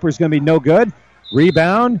 Lindau's jumper is going to be no good.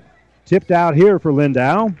 Rebound. Tipped out here for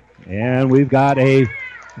Lindau. And we've got a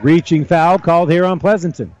reaching foul called here on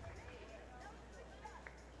Pleasanton.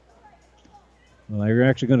 Well, they're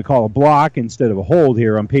actually going to call a block instead of a hold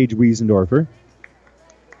here on Paige Wiesendorfer.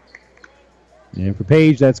 And for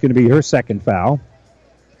Paige, that's going to be her second foul.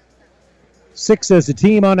 6 as a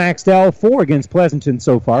team on Axtell, 4 against Pleasanton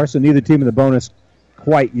so far, so neither team in the bonus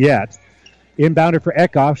quite yet. Inbounded for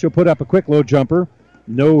Eckhoff. She'll put up a quick low jumper.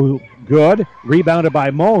 No good. Rebounded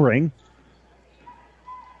by Mulring.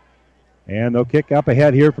 And they'll kick up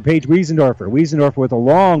ahead here for Paige Wiesendorfer. Wiesendorfer with a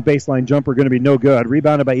long baseline jumper, going to be no good.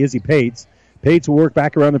 Rebounded by Izzy Pates. Pates will work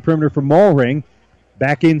back around the perimeter for Mulring.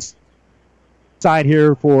 Back inside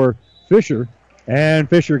here for Fisher. And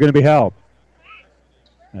Fisher going to be held.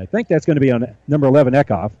 I think that's going to be on number 11,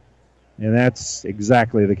 Eckhoff. And that's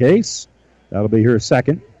exactly the case. That'll be her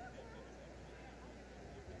second.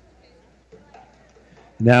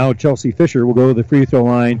 Now Chelsea Fisher will go to the free throw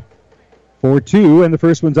line for 2, and the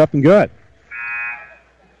first one's up and good.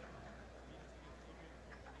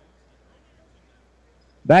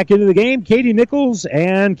 Back into the game, Katie Nichols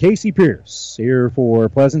and Casey Pierce here for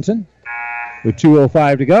Pleasanton with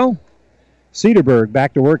 2:05 to go. Cedarburg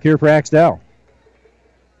back to work here for Axtell.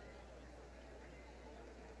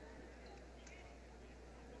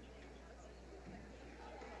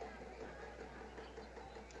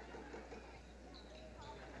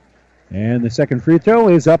 And the second free throw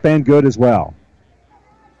is up and good as well.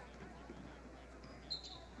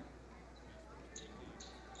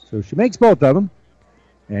 So she makes both of them.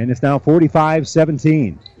 And it's now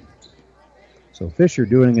 45-17. So Fisher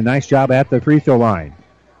doing a nice job at the free throw line.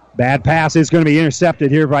 Bad pass is going to be intercepted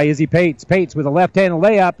here by Izzy Pates. Pates with a left-handed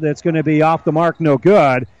layup that's going to be off the mark, no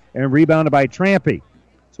good, and rebounded by Trampy.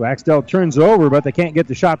 So Axtell turns over, but they can't get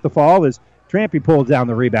the shot to fall as Trampy pulls down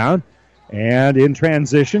the rebound. And in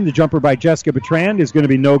transition, the jumper by Jessica Bertrand is going to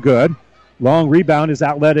be no good. Long rebound is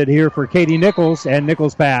outletted here for Katie Nichols, and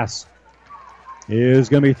Nichols' pass is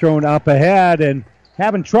going to be thrown up ahead, and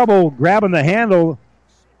having trouble grabbing the handle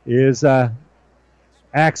is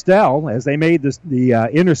Axtell as they made the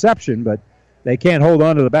interception, but they can't hold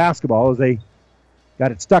on to the basketball as they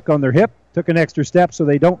got it stuck on their hip, took an extra step so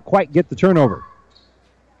they don't quite get the turnover.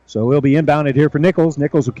 So we'll be inbounded here for Nichols.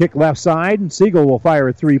 Nichols will kick left side, and Siegel will fire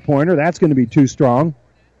a three-pointer. That's going to be too strong,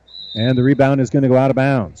 and the rebound is going to go out of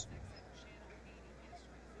bounds.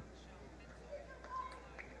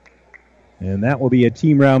 And that will be a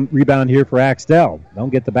team rebound here for Axtell. Don't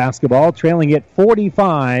get the basketball, trailing it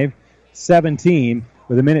 45-17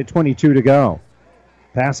 with 1:22 to go.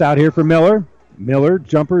 Pass out here for Miller. Miller,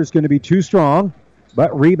 jumper is going to be too strong,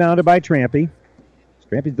 but rebounded by Trampy.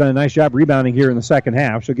 Trampy's done a nice job rebounding here in the second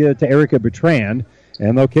half. She'll get it to Erica Bertrand,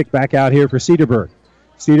 and they'll kick back out here for Cedarburg.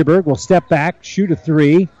 Cedarburg will step back, shoot a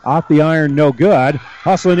three, off the iron, no good.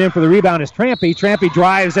 Hustling in for the rebound is Trampy. Trampy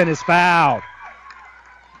drives and is fouled.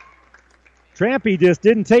 Trampy just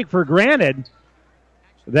didn't take for granted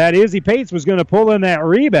that Izzy Pates was going to pull in that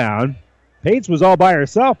rebound. Pates was all by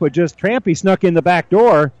herself, but just Trampy snuck in the back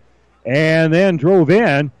door and then drove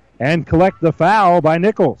in and collect the foul by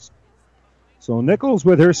Nichols. So Nichols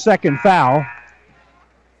with her second foul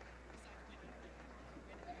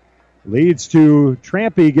leads to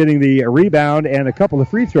Trampy getting the rebound and a couple of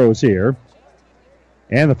free throws here.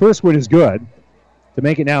 And the first one is good to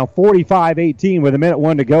make it now 45-18 with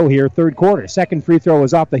 1:01 to go here, third quarter. Second free throw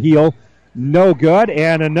is off the heel, no good.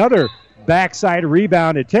 And another backside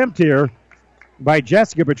rebound attempt here by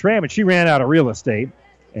Jessica Bertrand, but she ran out of real estate.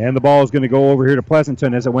 And the ball is going to go over here to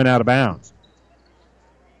Pleasanton as it went out of bounds.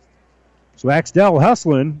 So Axtell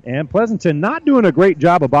hustling, and Pleasanton not doing a great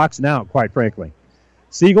job of boxing out, quite frankly.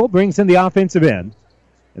 Siegel brings in the offensive end,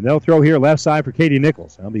 and they'll throw here left side for Katie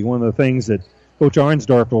Nichols. That'll be one of the things that Coach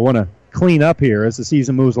Arnsdorf will want to clean up here as the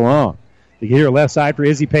season moves along. They get here left side for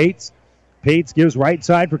Izzy Pates. Pates gives right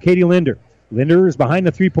side for Katie Linder. Linder is behind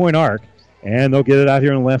the three-point arc, and they'll get it out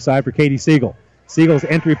here on the left side for Katie Siegel. Siegel's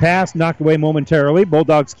entry pass knocked away momentarily.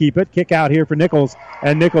 Bulldogs keep it. Kick out here for Nichols,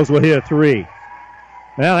 and Nichols will hit a three.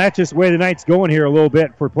 Well, that's just the way the night's going here a little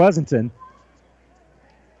bit for Pleasanton.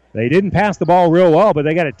 They didn't pass the ball real well, but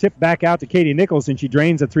they got it tipped back out to Katie Nichols, and she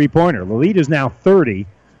drains a three-pointer. The lead is now 30,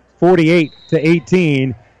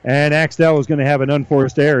 48-18, and Axtell is going to have an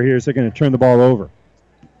unforced error here, so they're going to turn the ball over.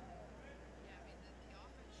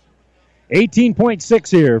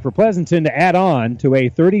 18.6 here for Pleasanton to add on to a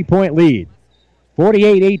 30-point lead.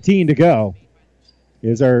 48-18 to go.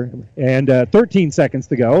 13 seconds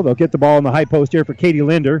to go. They'll get the ball in the high post here for Katie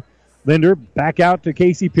Linder. Linder back out to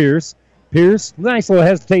Casey Pierce. Pierce, nice little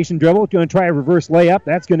hesitation dribble. Going to try a reverse layup.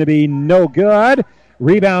 That's going to be no good.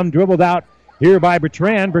 Rebound dribbled out here by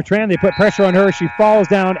Bertrand. Bertrand, they put pressure on her. She falls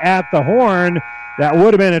down at the horn. That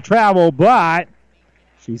would have been a travel, but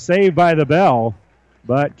she's saved by the bell.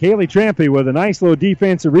 But Kaylee Trampy with a nice little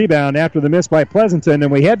defensive rebound after the miss by Pleasanton.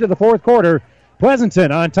 And we head to the fourth quarter.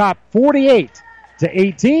 Pleasanton on top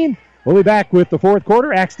 48-18. We'll be back with the fourth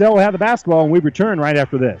quarter. Axtell will have the basketball, and we return right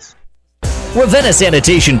after this. Ravenna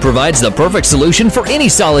Sanitation provides the perfect solution for any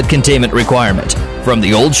solid containment requirement. From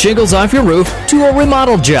the old shingles off your roof to a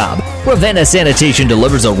remodel job, Ravenna Sanitation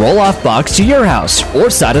delivers a roll-off box to your house or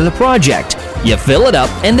side of the project. You fill it up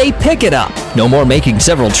and they pick it up. No more making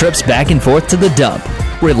several trips back and forth to the dump.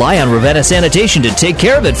 Rely on Ravenna Sanitation to take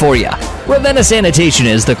care of it for you. Ravenna Sanitation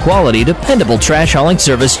is the quality, dependable trash hauling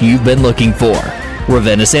service you've been looking for.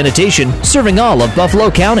 Ravenna Sanitation, serving all of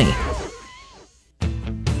Buffalo County.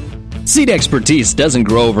 Seed expertise doesn't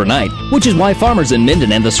grow overnight, which is why farmers in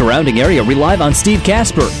Minden and the surrounding area rely on Steve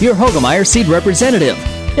Casper, your Hogemeyer seed representative.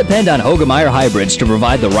 Depend on Hogemeyer hybrids to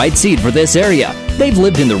provide the right seed for this area. They've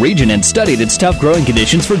lived in the region and studied its tough growing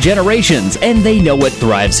conditions for generations, and they know what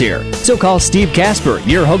thrives here. So call Steve Casper,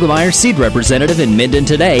 your Hogemeyer seed representative in Minden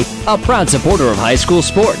today, a proud supporter of high school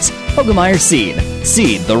sports. Hogemeyer Seed.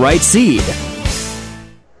 Seed the right seed.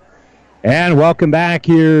 And welcome back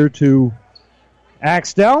here to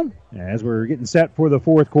Axtell as we're getting set for the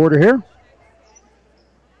fourth quarter here.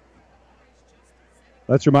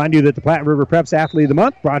 Let's remind you that the Platte River Preps Athlete of the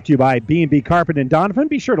Month brought to you by B&B Carpet in Donovan.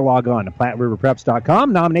 Be sure to log on to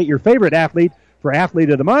PlatteRiverPreps.com. Nominate your favorite athlete for Athlete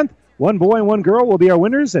of the Month. One boy and one girl will be our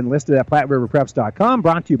winners and listed at PlatteRiverPreps.com.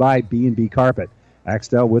 Brought to you by B&B Carpet.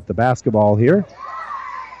 Axtell with the basketball here.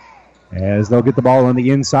 As they'll get the ball on the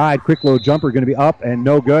inside. Quick low jumper going to be up and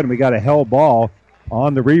no good. And we got a held ball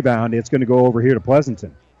on the rebound. It's going to go over here to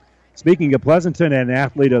Pleasanton. Speaking of Pleasanton and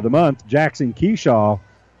Athlete of the Month, Jackson Keyshaw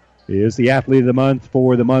is the Athlete of the Month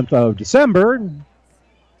for the month of December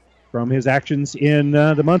from his actions in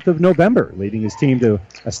the month of November, leading his team to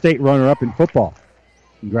a state runner-up in football.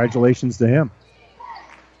 Congratulations to him.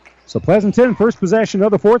 So Pleasanton, first possession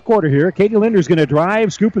of the fourth quarter here. Katie Linder's going to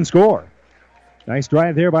drive, scoop, and score. Nice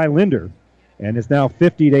drive there by Linder, and it's now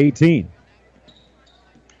 50-18.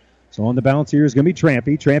 So on the bounce here is going to be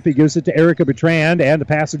Trampy. Trampy gives it to Erica Bertrand, and the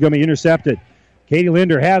pass is going to be intercepted. Katie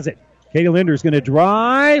Linder has it. Katie Linder's going to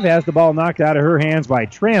drive, has the ball knocked out of her hands by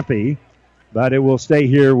Trampy, but it will stay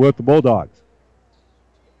here with the Bulldogs.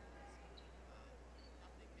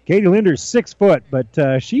 Katie Linder's 6 foot,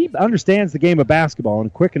 but she understands the game of basketball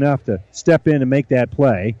and quick enough to step in and make that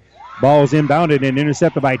play. Ball is inbounded and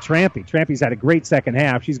intercepted by Trampy. Trampy's had a great second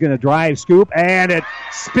half. She's going to drive, scoop, and it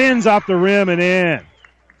spins off the rim and in.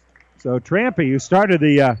 So Trampy, who started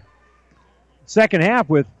the second half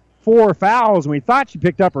with 4 fouls, and we thought she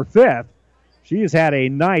picked up her 5th, she has had a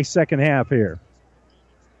nice second half here.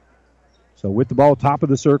 So with the ball top of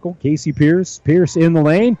the circle, Casey Pierce. Pierce in the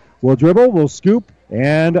lane. Will dribble, will scoop,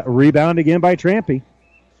 and rebound again by Trampy.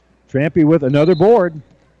 Trampy with another board.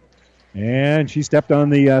 And she stepped on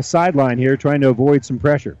the sideline here trying to avoid some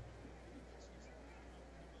pressure.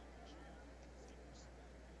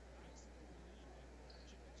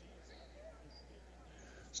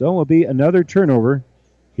 So it will be another turnover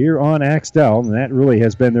here on Axtell, and that really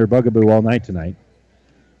has been their bugaboo all night tonight.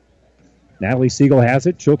 Natalie Siegel has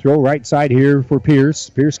it. She'll throw right side here for Pierce.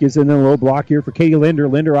 Pierce gets in the low block here for Katie Linder.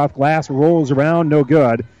 Linder off glass, rolls around, no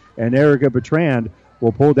good. And Erica Bertrand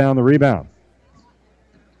will pull down the rebound.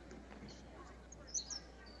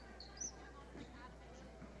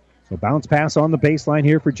 So bounce pass on the baseline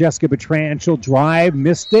here for Jessica Bertrand. She'll drive,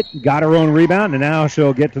 missed it, got her own rebound, and now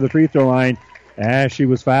she'll get to the free throw line as she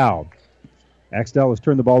was fouled. Axtell has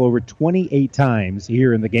turned the ball over 28 times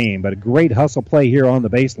here in the game, but a great hustle play here on the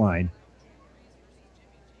baseline.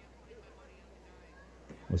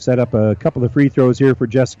 We'll set up a couple of free throws here for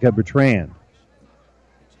Jessica Bertrand.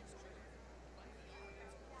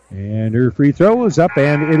 And her free throw is up,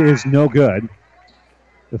 and it is no good.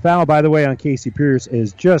 The foul, by the way, on Casey Pierce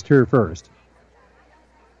is just her first.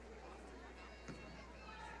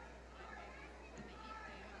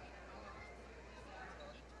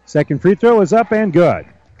 Second free throw is up and good.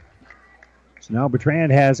 So now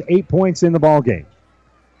Bertrand has 8 points in the ballgame.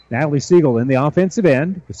 Natalie Siegel in the offensive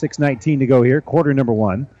end with 6:19 to go here, quarter number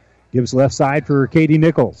 1. Gives left side for Katie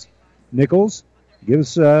Nichols. Nichols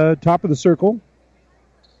gives top of the circle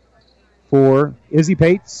for Izzy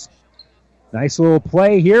Pates. Nice little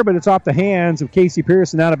play here, but it's off the hands of Casey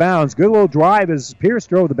Pierce and out of bounds. Good little drive as Pierce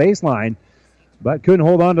drove the baseline, but couldn't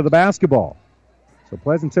hold on to the basketball. So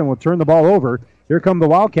Pleasanton will turn the ball over. Here come the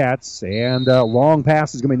Wildcats, and a long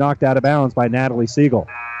pass is going to be knocked out of bounds by Natalie Siegel.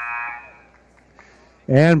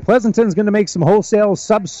 And Pleasanton's going to make some wholesale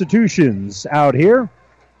substitutions out here.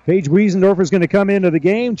 Paige Wiesendorfer is going to come into the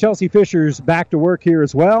game. Chelsea Fisher's back to work here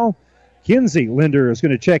as well. Kinsey Linder is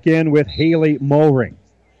going to check in with Haley Mulring.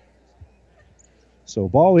 So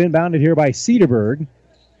ball inbounded here by Cedarburg.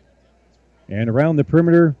 And around the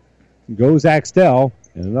perimeter goes Axtell.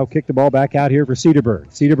 And they'll kick the ball back out here for Cedarburg.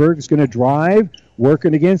 Cedarburg is going to drive,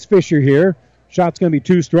 working against Fisher here. Shot's going to be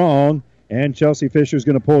too strong, and Chelsea Fisher is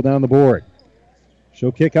going to pull down the board.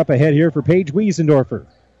 She'll kick up ahead here for Paige Wiesendorfer.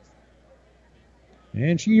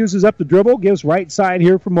 And she uses up the dribble, gives right side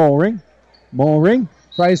here for Mulring. Mulring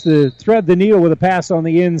tries to thread the needle with a pass on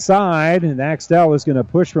the inside, and Axtell is going to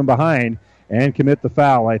push from behind and commit the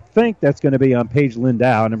foul. I think that's going to be on Paige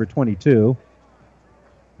Lindau, number 22.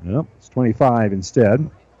 Nope, it's 25 instead.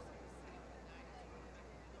 And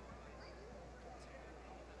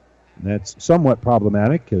that's somewhat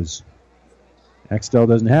problematic because Axtell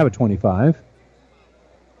doesn't have a 25.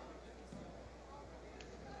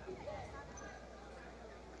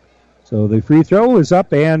 So the free throw is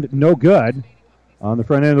up and no good on the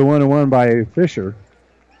front end of the 1-on-1 by Fisher.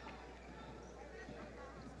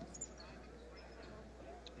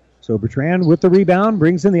 So Bertrand with the rebound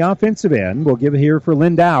brings in the offensive end. We'll give it here for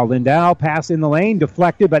Lindau. Lindau pass in the lane,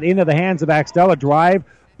 deflected, but into the hands of Axtell. A drive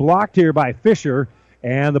blocked here by Fisher,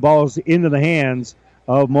 and the ball is into the hands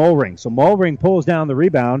of Mulring. So Mulring pulls down the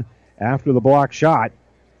rebound after the block shot.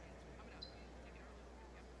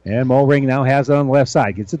 And Mulring now has it on the left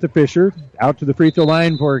side. Gets it to Fisher. Out to the free throw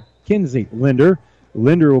line for Kinsey Linder.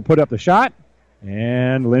 Linder will put up the shot,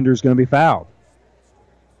 and Linder's going to be fouled.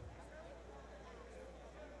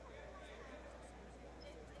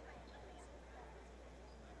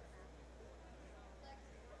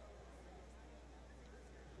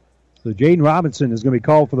 So Jaden Robinson is going to be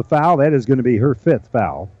called for the foul. That is going to be her 5th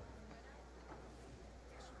foul.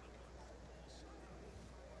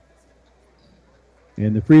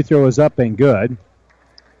 And the free throw is up and good.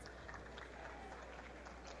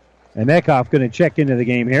 And Eckhoff going to check into the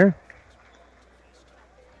game here.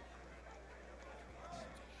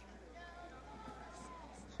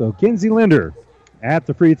 So Kinsey Linder at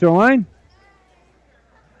the free throw line.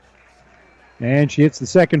 And she hits the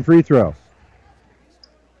second free throw.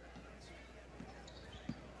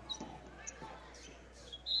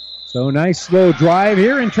 So nice slow drive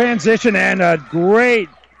here in transition and a great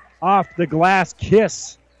off-the-glass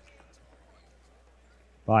kiss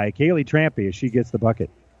by Kaylee Trampy as she gets the bucket.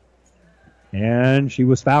 And she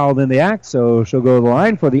was fouled in the act, so she'll go to the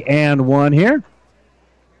line for the and one here.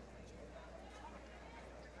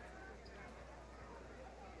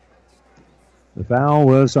 The foul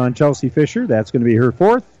was on Chelsea Fisher. That's going to be her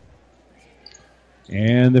 4th.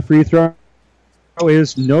 And the free throw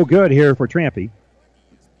is no good here for Trampy,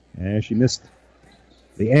 as she missed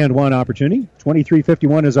the and one opportunity.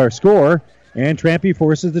 23-51 is our score, and Trampy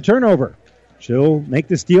forces the turnover. She'll make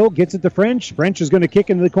the steal, gets it to French. French is going to kick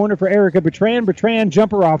into the corner for Erica Bertrand. Bertrand,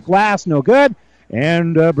 jumper off glass, no good.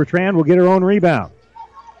 And Bertrand will get her own rebound.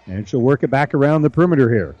 And she'll work it back around the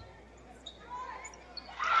perimeter here.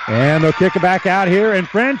 And they'll kick it back out here, and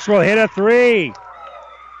French will hit a 3.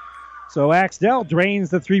 So Axtell drains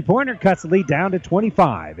the three-pointer, cuts the lead down to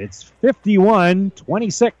 25. It's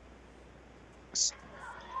 51-26.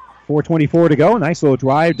 4:24 to go. Nice little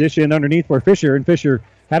drive, dish in underneath for Fisher, and Fisher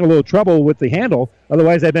had a little trouble with the handle.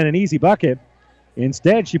 Otherwise, that'd been an easy bucket.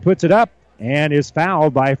 Instead, she puts it up and is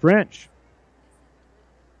fouled by French.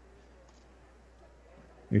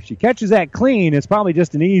 If she catches that clean, it's probably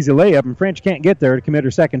just an easy layup, and French can't get there to commit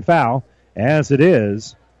her second foul. As it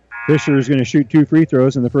is, Fisher is going to shoot 2 free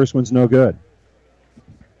throws, and the first one's no good.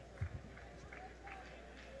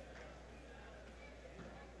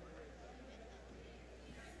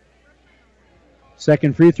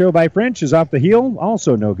 Second free throw by French is off the heel,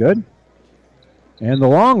 also no good. And the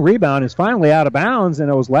long rebound is finally out of bounds, and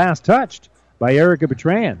it was last touched by Erica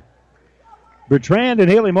Bertrand. Bertrand and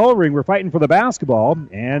Haley Mollering were fighting for the basketball,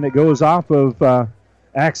 and it goes off of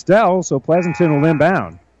Axtell, so Pleasanton will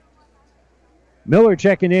inbound. Miller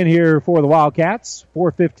checking in here for the Wildcats.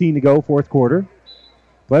 4:15 to go, fourth quarter.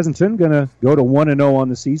 Pleasanton going to go to 1-0 on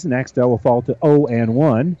the season. Axtell will fall to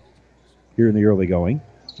 0-1 here in the early going.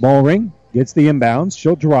 Mollering gets the inbounds.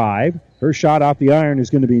 She'll drive. Her shot off the iron is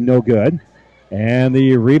going to be no good. And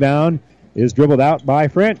the rebound is dribbled out by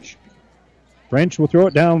French. French will throw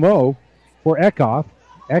it down low for Eckhoff.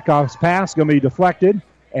 Eckhoff's pass going to be deflected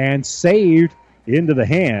and saved into the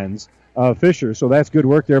hands of Fisher. So that's good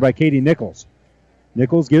work there by Katie Nichols.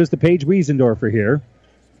 Nichols gives to Paige Wiesendorfer here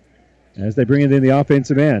as they bring it in the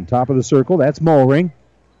offensive end. Top of the circle, that's Mollering.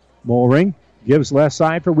 Mollering gives left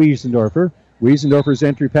side for Wiesendorfer. Wiesendorfer's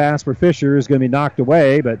entry pass for Fisher is going to be knocked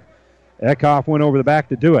away, but Eckhoff went over the back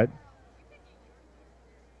to do it.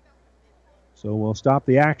 So we'll stop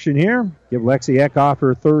the action here. Give Lexi Eckhoff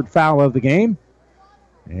her 3rd foul of the game.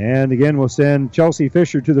 And again, we'll send Chelsea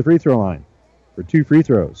Fisher to the free throw line for 2 free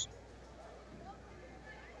throws.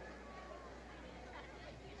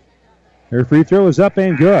 Her free throw is up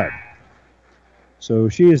and good. So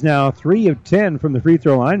she is now 3 of 10 from the free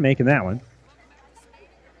throw line, making that one.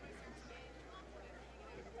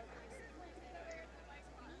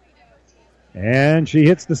 And she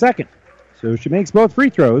hits the second. So she makes both free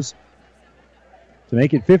throws to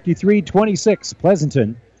make it 53-26.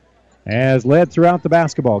 Pleasanton has led throughout the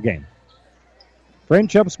basketball game.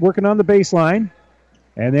 French up's working on the baseline,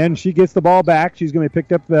 and then she gets the ball back. She's going to be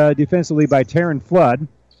picked up defensively by Taryn Flood.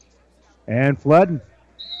 And Flood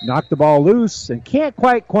knocked the ball loose and can't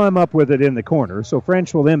quite climb up with it in the corner, so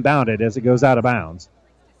French will inbound it as it goes out of bounds.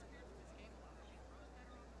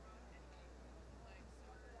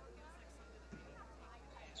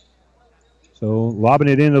 So lobbing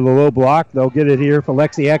it into the low block. They'll get it here for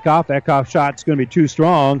Lexi Eckhoff. Eckhoff's shot's going to be too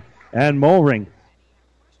strong, and Mollering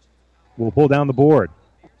will pull down the board.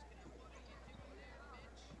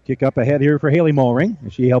 Kick up ahead here for Haley Mollering.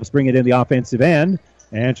 She helps bring it in the offensive end,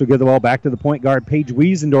 and she'll give the ball back to the point guard, Paige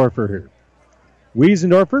Wiesendorfer here.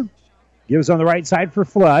 Wiesendorfer gives on the right side for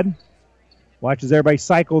Flood. Watches everybody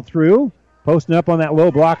cycle through. Posting up on that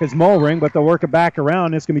low block is Mollering, but they'll work it back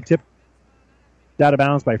around. It's going to be tipped out of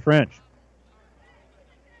bounds by French.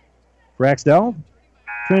 For Axtell,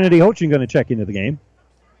 Trinity Hoechlin going to check into the game.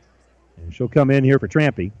 And she'll come in here for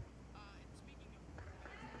Trampy.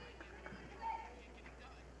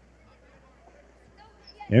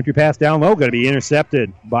 Entry pass down low, going to be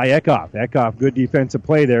intercepted by Eckhoff. Eckhoff, good defensive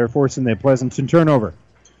play there, forcing the Pleasanton turnover.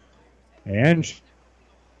 And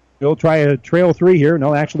she'll try a trail three here.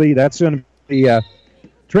 No, actually, that's going to be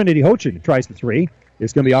Trinity Hochin who tries the three.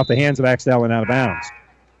 It's going to be off the hands of Axtell and out of bounds.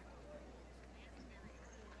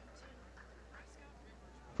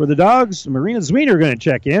 For the Dogs, Marina Zwiener going to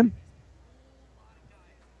check in.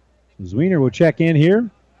 Zwiener will check in here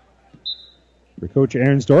for Coach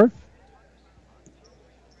Arensdorf.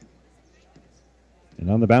 And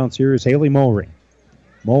on the bounce here is Haley Mulring.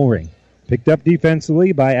 Mulring picked up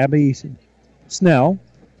defensively by Abby Snell,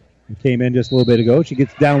 who came in just a little bit ago. She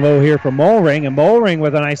gets down low here for Mulring, and Mulring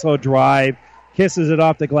with a nice low drive kisses it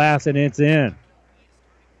off the glass, and it's in.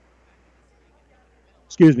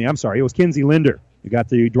 Excuse me, I'm sorry. It was Kinsey Linder who got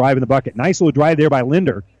the drive in the bucket. Nice little drive there by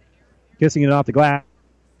Linder, kissing it off the glass,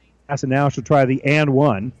 and now she'll try the and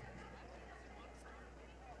one.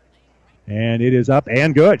 And it is up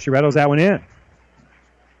and good. She rattles that one in.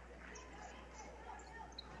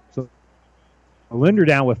 So Linder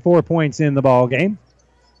down with 4 points in the ball game.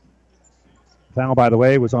 Foul, by the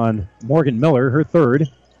way, was on Morgan Miller, her third.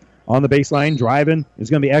 On the baseline, driving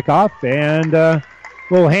is going to be Eckhoff, and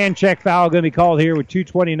little hand check foul going to be called here with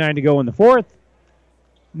 2:29 to go in the fourth.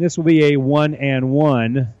 And this will be a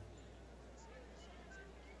 1-and-1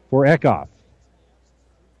 for Eckhoff.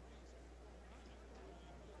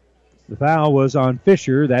 The foul was on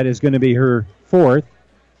Fisher. That is going to be her fourth.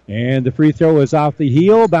 And the free throw is off the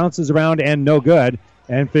heel, bounces around, and no good.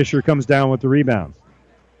 And Fisher comes down with the rebound.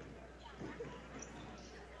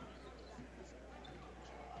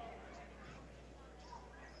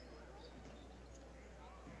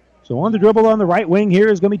 So on the dribble on the right wing here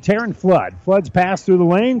is going to be Taryn Flood. Flood's pass through the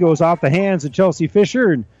lane goes off the hands of Chelsea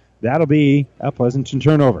Fisher, and that'll be a Pleasanton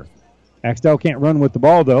turnover. Axtell can't run with the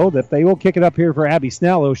ball, though. That they will kick it up here for Abby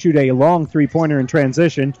Snell, who'll shoot a long three-pointer in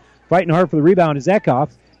transition. Fighting hard for the rebound is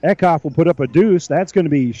Eckhoff. Eckhoff will put up a deuce. That's going to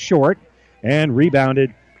be short and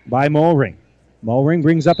rebounded by Mulring. Mulring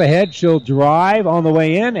brings up ahead. She'll drive on the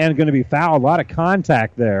way in and going to be fouled. A lot of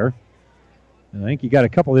contact there. I think you got a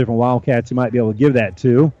couple of different Wildcats you might be able to give that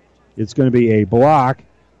to. It's going to be a block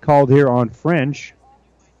called here on French,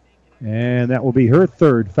 and that will be her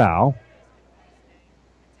third foul.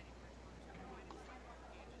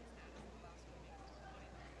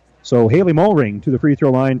 So Haley Mulring to the free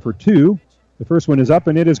throw line for two. The first one is up,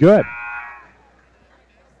 and it is good.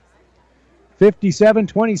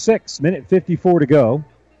 57-26, minute 54 to go.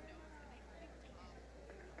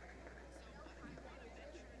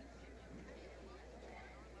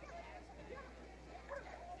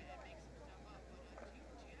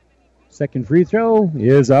 Second free throw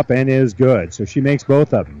is up and is good. So she makes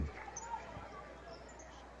both of them.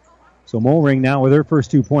 So Mulring now with her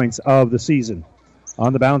first 2 points of the season.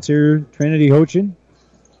 On the bounce here, Trinity Hochin.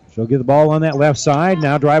 She'll get the ball on that left side.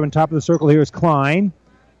 Now driving top of the circle here is Klein.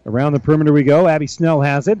 Around the perimeter we go. Abby Snell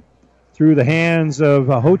has it. Through the hands of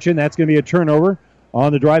Hochin. That's going to be a turnover.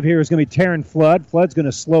 On the drive here is going to be Taryn Flood. Flood's going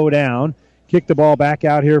to slow down. Kick the ball back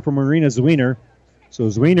out here for Marina Zwiener. So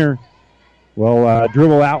Zwiener will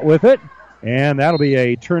dribble out with it, and that'll be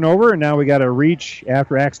a turnover. And now we got a reach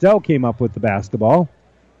after Axtell came up with the basketball.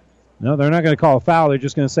 No, they're not going to call a foul. They're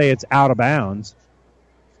just going to say it's out of bounds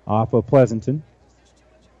off of Pleasanton.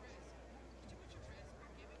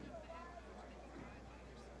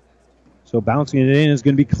 So bouncing it in is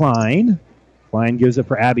going to be Klein. Klein gives it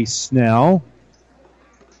for Abby Snell.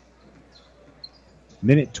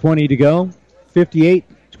 Minute 20 to go.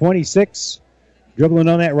 58-26. Dribbling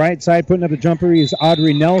on that right side, putting up the jumper is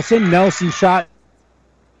Audrey Nelson. Nelson's shot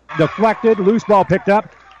deflected. Loose ball picked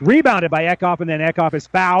up. Rebounded by Eckhoff, and then Eckhoff is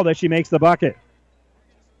fouled as she makes the bucket.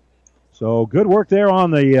 So good work there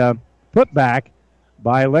on the putback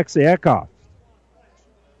by Lexi Eckhoff.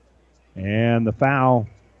 And the foul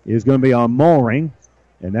is going to be on Mulring.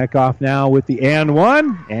 And Eckhoff now with the and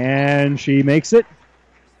one, and she makes it.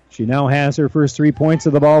 She now has her first 3 points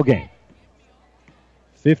of the ball game.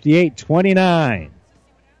 58-29.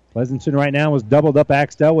 Pleasanton right now has doubled up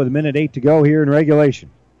Axtell with 1:08 to go here in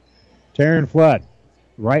regulation. Taryn Flood,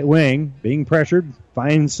 right wing, being pressured,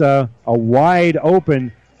 finds a wide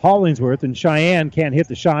open Hollingsworth, and Cheyenne can't hit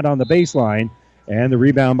the shot on the baseline, and the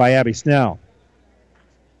rebound by Abby Snell.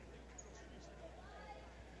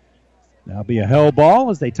 Now be a hell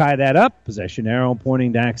ball as they tie that up. Possession arrow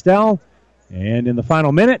pointing to Axtell. And in the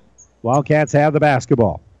final minute, Wildcats have the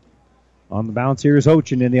basketball. On the bounce here is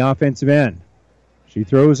Hochin in the offensive end. She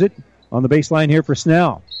throws it on the baseline here for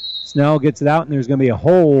Snell. Snell gets it out, and there's going to be a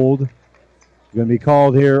hold. Going to be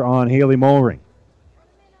called here on Haley Mulring.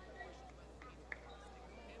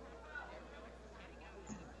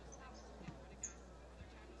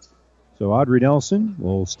 So Audrey Nelson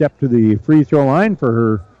will step to the free throw line for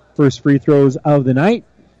her first free throws of the night.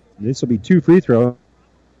 This will be 2 free throws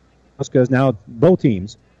because now both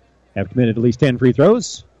teams have committed at least 10 free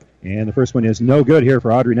throws. And the first one is no good here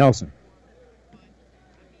for Audrey Nelson.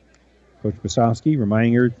 Coach Wasowski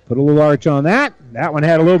reminding her to put a little arch on that. That one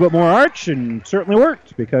had a little bit more arch and certainly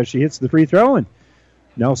worked because she hits the free throw. And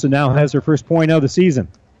Nelson now has her first point of the season.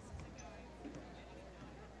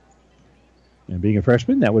 And being a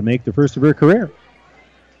freshman, that would make the first of her career.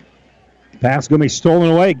 Pass going to be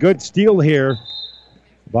stolen away. Good steal here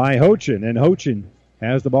by Hochin. And Hochin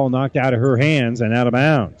has the ball knocked out of her hands and out of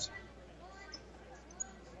bounds.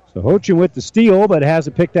 So Hochin with the steal, but has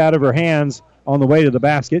it picked out of her hands on the way to the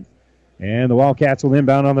basket. And the Wildcats will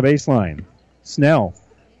inbound on the baseline. Snell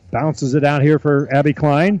bounces it out here for Abby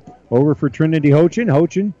Klein. Over for Trinity Hochin.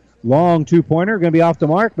 Hochin, long two-pointer, going to be off the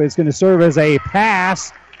mark, but it's going to serve as a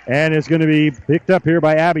pass, and it's going to be picked up here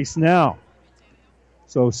by Abby Snell.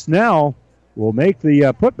 So Snell will make the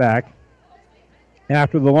putback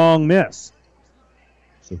after the long miss.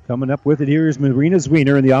 So coming up with it here is Marina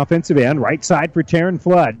Zwiener in the offensive end. Right side for Taryn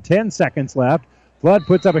Flood. 10 seconds left. Flood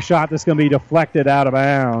puts up a shot that's going to be deflected out of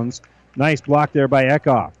bounds. Nice block there by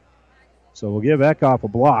Eckhoff. So we'll give Eckhoff a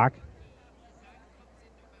block.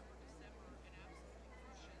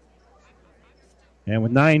 And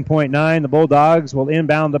with 9.9, the Bulldogs will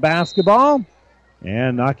inbound the basketball.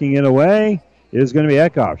 And knocking it away is going to be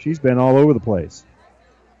Eckhoff. She's been all over the place.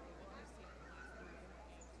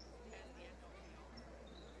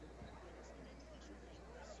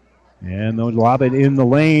 And they'll lob it in the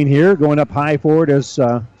lane here. Going up high for it is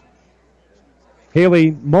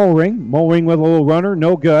Haley Mulring. Mulring with a little runner.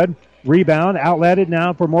 No good. Rebound. Outletted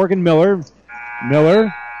now for Morgan Miller.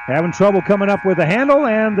 Miller having trouble coming up with the handle.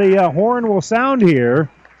 And the horn will sound here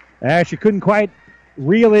as she couldn't quite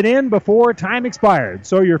reel it in before time expired.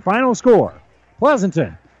 So your final score.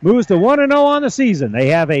 Pleasanton moves to 1-0 on the season. They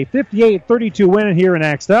have a 58-32 win here in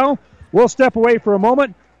Axtell. We'll step away for a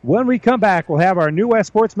moment. When we come back, we'll have our New West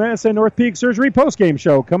Sports Medicine North Peak Surgery postgame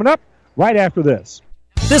show coming up right after this.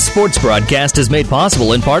 This sports broadcast is made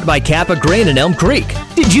possible in part by Kappa Grain in Elm Creek.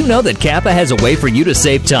 Did you know that Kappa has a way for you to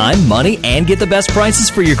save time, money, and get the best prices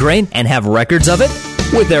for your grain and have records of it?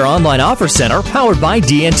 With their online offer center powered by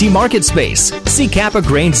DNT MarketSpace. See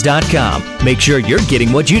KappaGrains.com. Make sure you're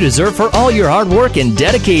getting what you deserve for all your hard work and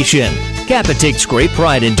dedication. Kappa takes great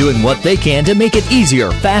pride in doing what they can to make it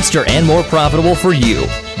easier, faster, and more profitable for you.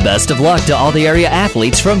 Best of luck to all the area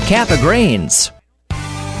athletes from Kappa Grains.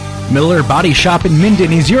 Miller Body Shop in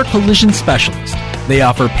Minden is your collision specialist. They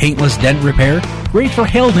offer paintless dent repair, great for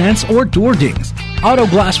hail dents or door dings, auto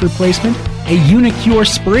glass replacement, a Unicure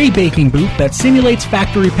spray baking booth that simulates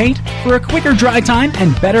factory paint for a quicker dry time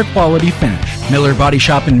and better quality finish. Miller Body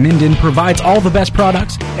Shop in Minden provides all the best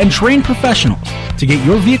products and trained professionals to get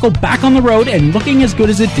your vehicle back on the road and looking as good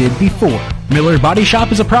as it did before. Miller Body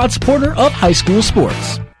Shop is a proud supporter of high school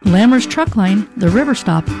sports. Lammer's Truck Line, the River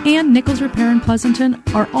Stop, and Nichols Repair in Pleasanton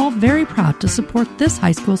are all very proud to support this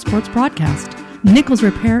high school sports broadcast. Nichols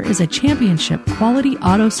Repair is a championship quality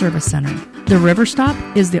auto service center. The River Stop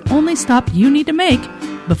is the only stop you need to make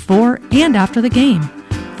before and after the game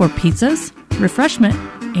for pizzas, refreshment,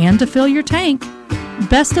 and to fill your tank.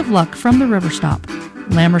 Best of luck from the River Stop,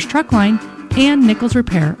 Lammer's Truck Line, and Nichols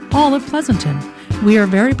Repair, all of Pleasanton. We are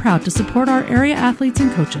very proud to support our area athletes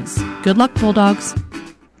and coaches. Good luck, Bulldogs.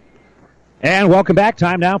 And welcome back.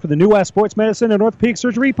 Time now for the New West Sports Medicine and North Peak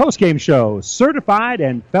Surgery postgame show. Certified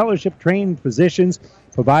and fellowship-trained physicians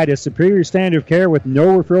provide a superior standard of care with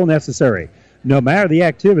no referral necessary. No matter the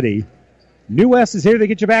activity, New West is here to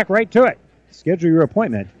get you back right to it. Schedule your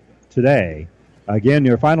appointment today. Again,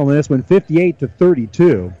 your final in this one,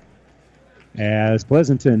 58-32, as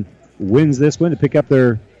Pleasanton wins this one to pick up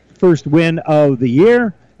their first win of the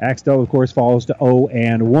year. Axtell, of course, falls to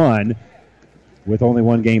 0-1. With only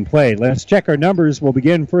one game played. Let's check our numbers. We'll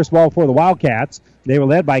begin, first of all, for the Wildcats. They were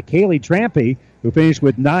led by Kaylee Trampy, who finished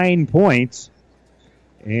with 9 points.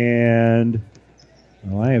 And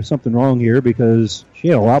I have something wrong here because she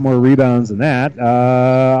had a lot more rebounds than that.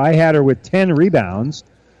 I had her with 10 rebounds.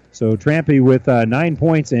 So Trampy with 9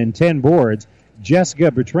 points and 10 boards. Jessica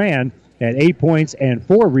Bertrand had 8 points and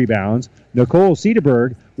 4 rebounds. Nicole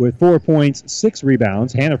Cedarberg with 4 points, 6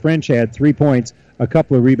 rebounds. Hannah French had 3 points, a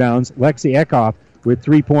couple of rebounds. Lexi Eckhoff with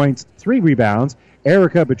 3 points, 3 rebounds.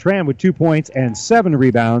 Erica Bertrand with 2 points and 7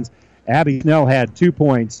 rebounds. Abby Snell had 2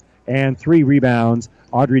 points and 3 rebounds.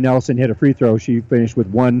 Audrey Nelson hit a free throw. She finished with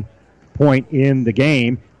 1 point in the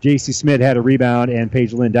game. J.C. Smith had a rebound, and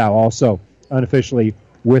Paige Lindow also unofficially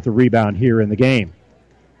with a rebound here in the game.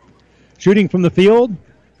 Shooting from the field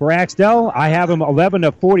for Axtell, I have them 11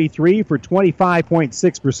 of 43 for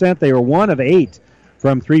 25.6%. They were 1 of 8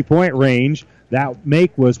 from three-point range. That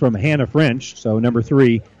make was from Hannah French, so number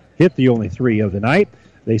 3 hit the only 3 of the night.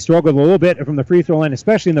 They struggled a little bit from the free throw line,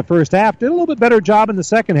 especially in the first half. Did a little bit better job in the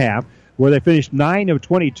second half, where they finished 9 of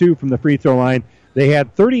 22 from the free throw line. They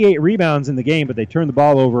had 38 rebounds in the game, but they turned the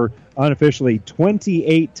ball over unofficially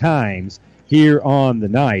 28 times here on the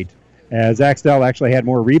night, as Axtell actually had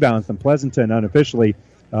more rebounds than Pleasanton unofficially,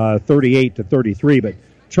 38 to 33. But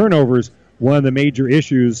turnovers, one of the major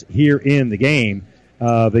issues here in the game,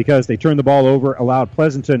 because they turned the ball over, allowed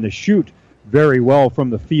Pleasanton to shoot very well from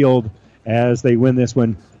the field as they win this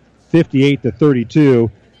one 58 to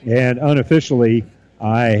 32. And unofficially,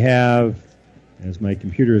 I have, as my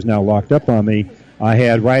computer is now locked up on me, I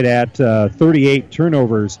had right at 38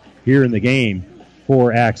 turnovers here in the game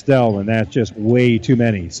for Axtell, and that's just way too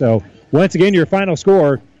many. So once again, your final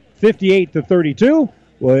score, 58 to 32.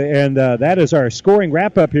 And that is our scoring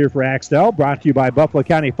wrap-up here for Axtell, brought to you by Buffalo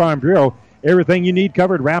County Farm Bureau. Everything you need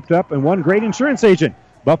covered, wrapped up, and one great insurance agent,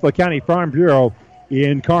 Buffalo County Farm Bureau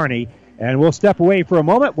in Kearney. And we'll step away for a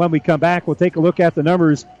moment. When we come back, we'll take a look at the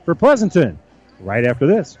numbers for Pleasanton right after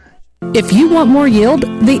this. If you want more yield,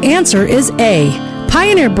 the answer is A.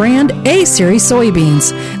 Pioneer brand A-Series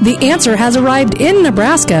soybeans. The answer has arrived in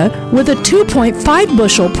Nebraska with a 2.5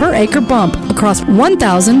 bushel per acre bump across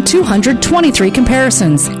 1,223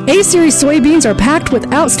 comparisons. A-Series soybeans are packed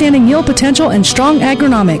with outstanding yield potential and strong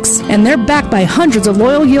agronomics, and they're backed by hundreds of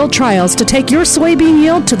loyal yield trials to take your soybean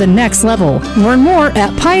yield to the next level. Learn more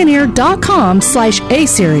at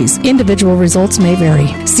pioneer.com/A-Series. Individual results may vary.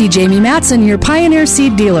 See Jamie Matson, your Pioneer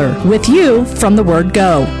seed dealer, with you from the word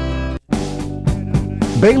go.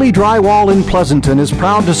 Bailey Drywall in Pleasanton is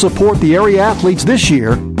proud to support the area athletes this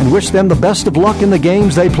year and wish them the best of luck in the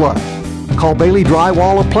games they play. Call Bailey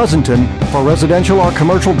Drywall of Pleasanton for residential or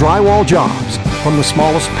commercial drywall jobs. From the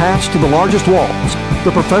smallest patch to the largest walls,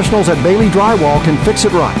 the professionals at Bailey Drywall can fix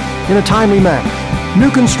it right in a timely manner.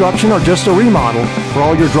 New construction or just a remodel, for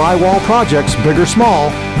all your drywall projects, big or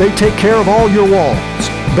small, they take care of all your walls.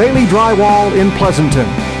 Bailey Drywall in Pleasanton.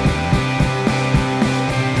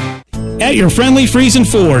 At your friendly Friesen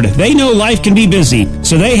Ford, they know life can be busy,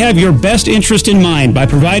 so they have your best interest in mind by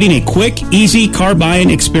providing a quick, easy car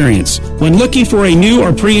buying experience. When looking for a new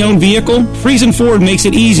or pre-owned vehicle, Friesen Ford makes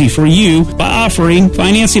it easy for you by offering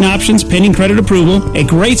financing options pending credit approval, a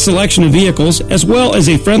great selection of vehicles, as well as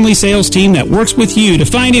a friendly sales team that works with you to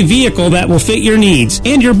find a vehicle that will fit your needs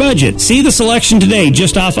and your budget. See the selection today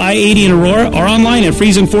just off I-80 in Aurora or online at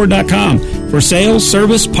FriesenFord.com. For sales,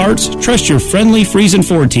 service, parts, trust your friendly Friesen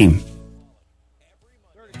Ford team.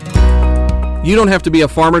 You don't have to be a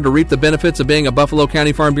farmer to reap the benefits of being a Buffalo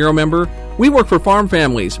County Farm Bureau member. We work for farm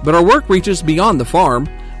families, but our work reaches beyond the farm.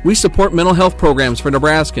 We support mental health programs for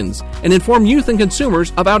Nebraskans and inform youth and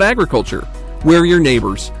consumers about agriculture. We're your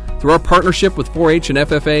neighbors. Through our partnership with 4-H and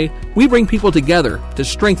FFA, we bring people together to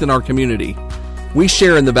strengthen our community. We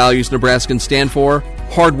share in the values Nebraskans stand for: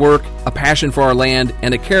 hard work, a passion for our land,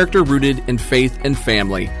 and a character rooted in faith and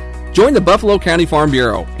family. Join the Buffalo County Farm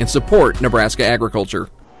Bureau and support Nebraska agriculture.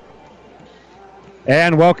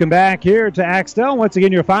 And welcome back here to Axtell. Once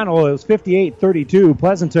again, your final is 58-32.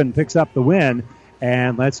 Pleasanton picks up the win.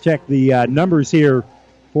 And let's check the numbers here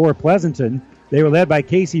for Pleasanton. They were led by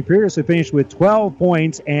Casey Pierce, who finished with 12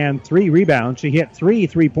 points and 3 rebounds. She hit 3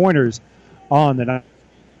 3-pointers on the night.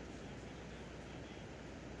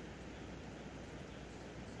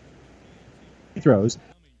 Throws.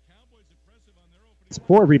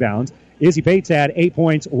 4 rebounds. Izzy Pates had 8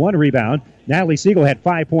 points, 1 rebound. Natalie Siegel had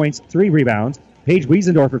 5 points, 3 rebounds. Paige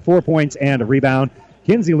Wiesendorf had 4 points and a rebound.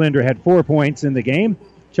 Kinsey Linder had 4 points in the game.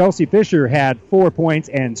 Chelsea Fisher had 4 points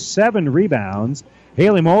and 7 rebounds.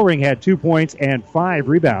 Haley Mollering had 2 points and 5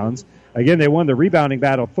 rebounds. Again, they won the rebounding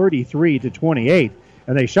battle 33-28,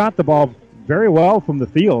 and they shot the ball very well from the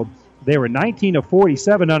field. They were 19 of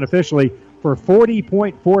 47 unofficially for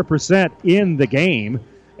 40.4% in the game,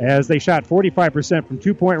 as they shot 45% from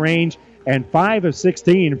two-point range and 5 of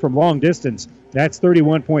 16 from long distance. That's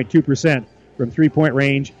 31.2% from three-point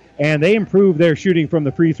range, and they improved their shooting from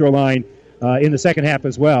the free throw line in the second half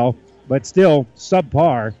as well, but still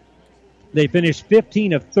subpar. They finished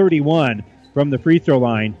 15 of 31 from the free throw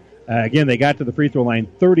line. Again, they got to the free throw line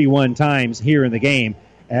 31 times here in the game,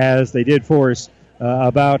 as they did force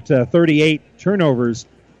about 38 turnovers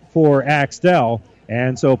for Axtell,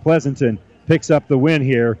 and so Pleasanton picks up the win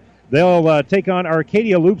here. They'll take on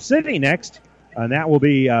Arcadia Loop City next, and that will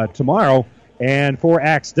be tomorrow. And for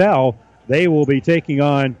Axtell, they'll be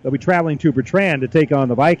traveling to Bertrand to take on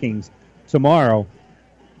the Vikings tomorrow,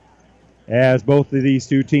 as both of these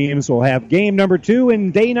two teams will have game number 2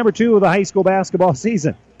 and day number 2 of the high school basketball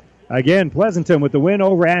season. Again, Pleasanton with the win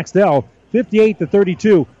over Axtell,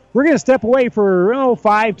 58-32. We're going to step away for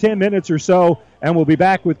 5-10 minutes or so, and we'll be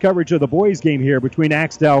back with coverage of the boys' game here between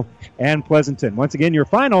Axtell and Pleasanton. Once again, your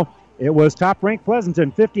final, it was top-ranked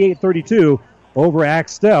Pleasanton 58-32 over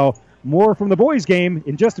Axtell. More from the boys' game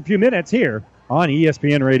in just a few minutes here on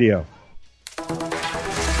ESPN Radio.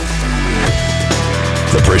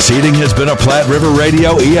 The proceeding has been a Platte River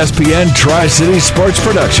Radio ESPN Tri-City Sports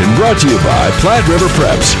production brought to you by Platte River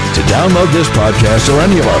Preps. To download this podcast or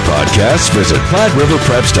any of our podcasts, visit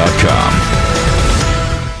PlatteRiverPreps.com.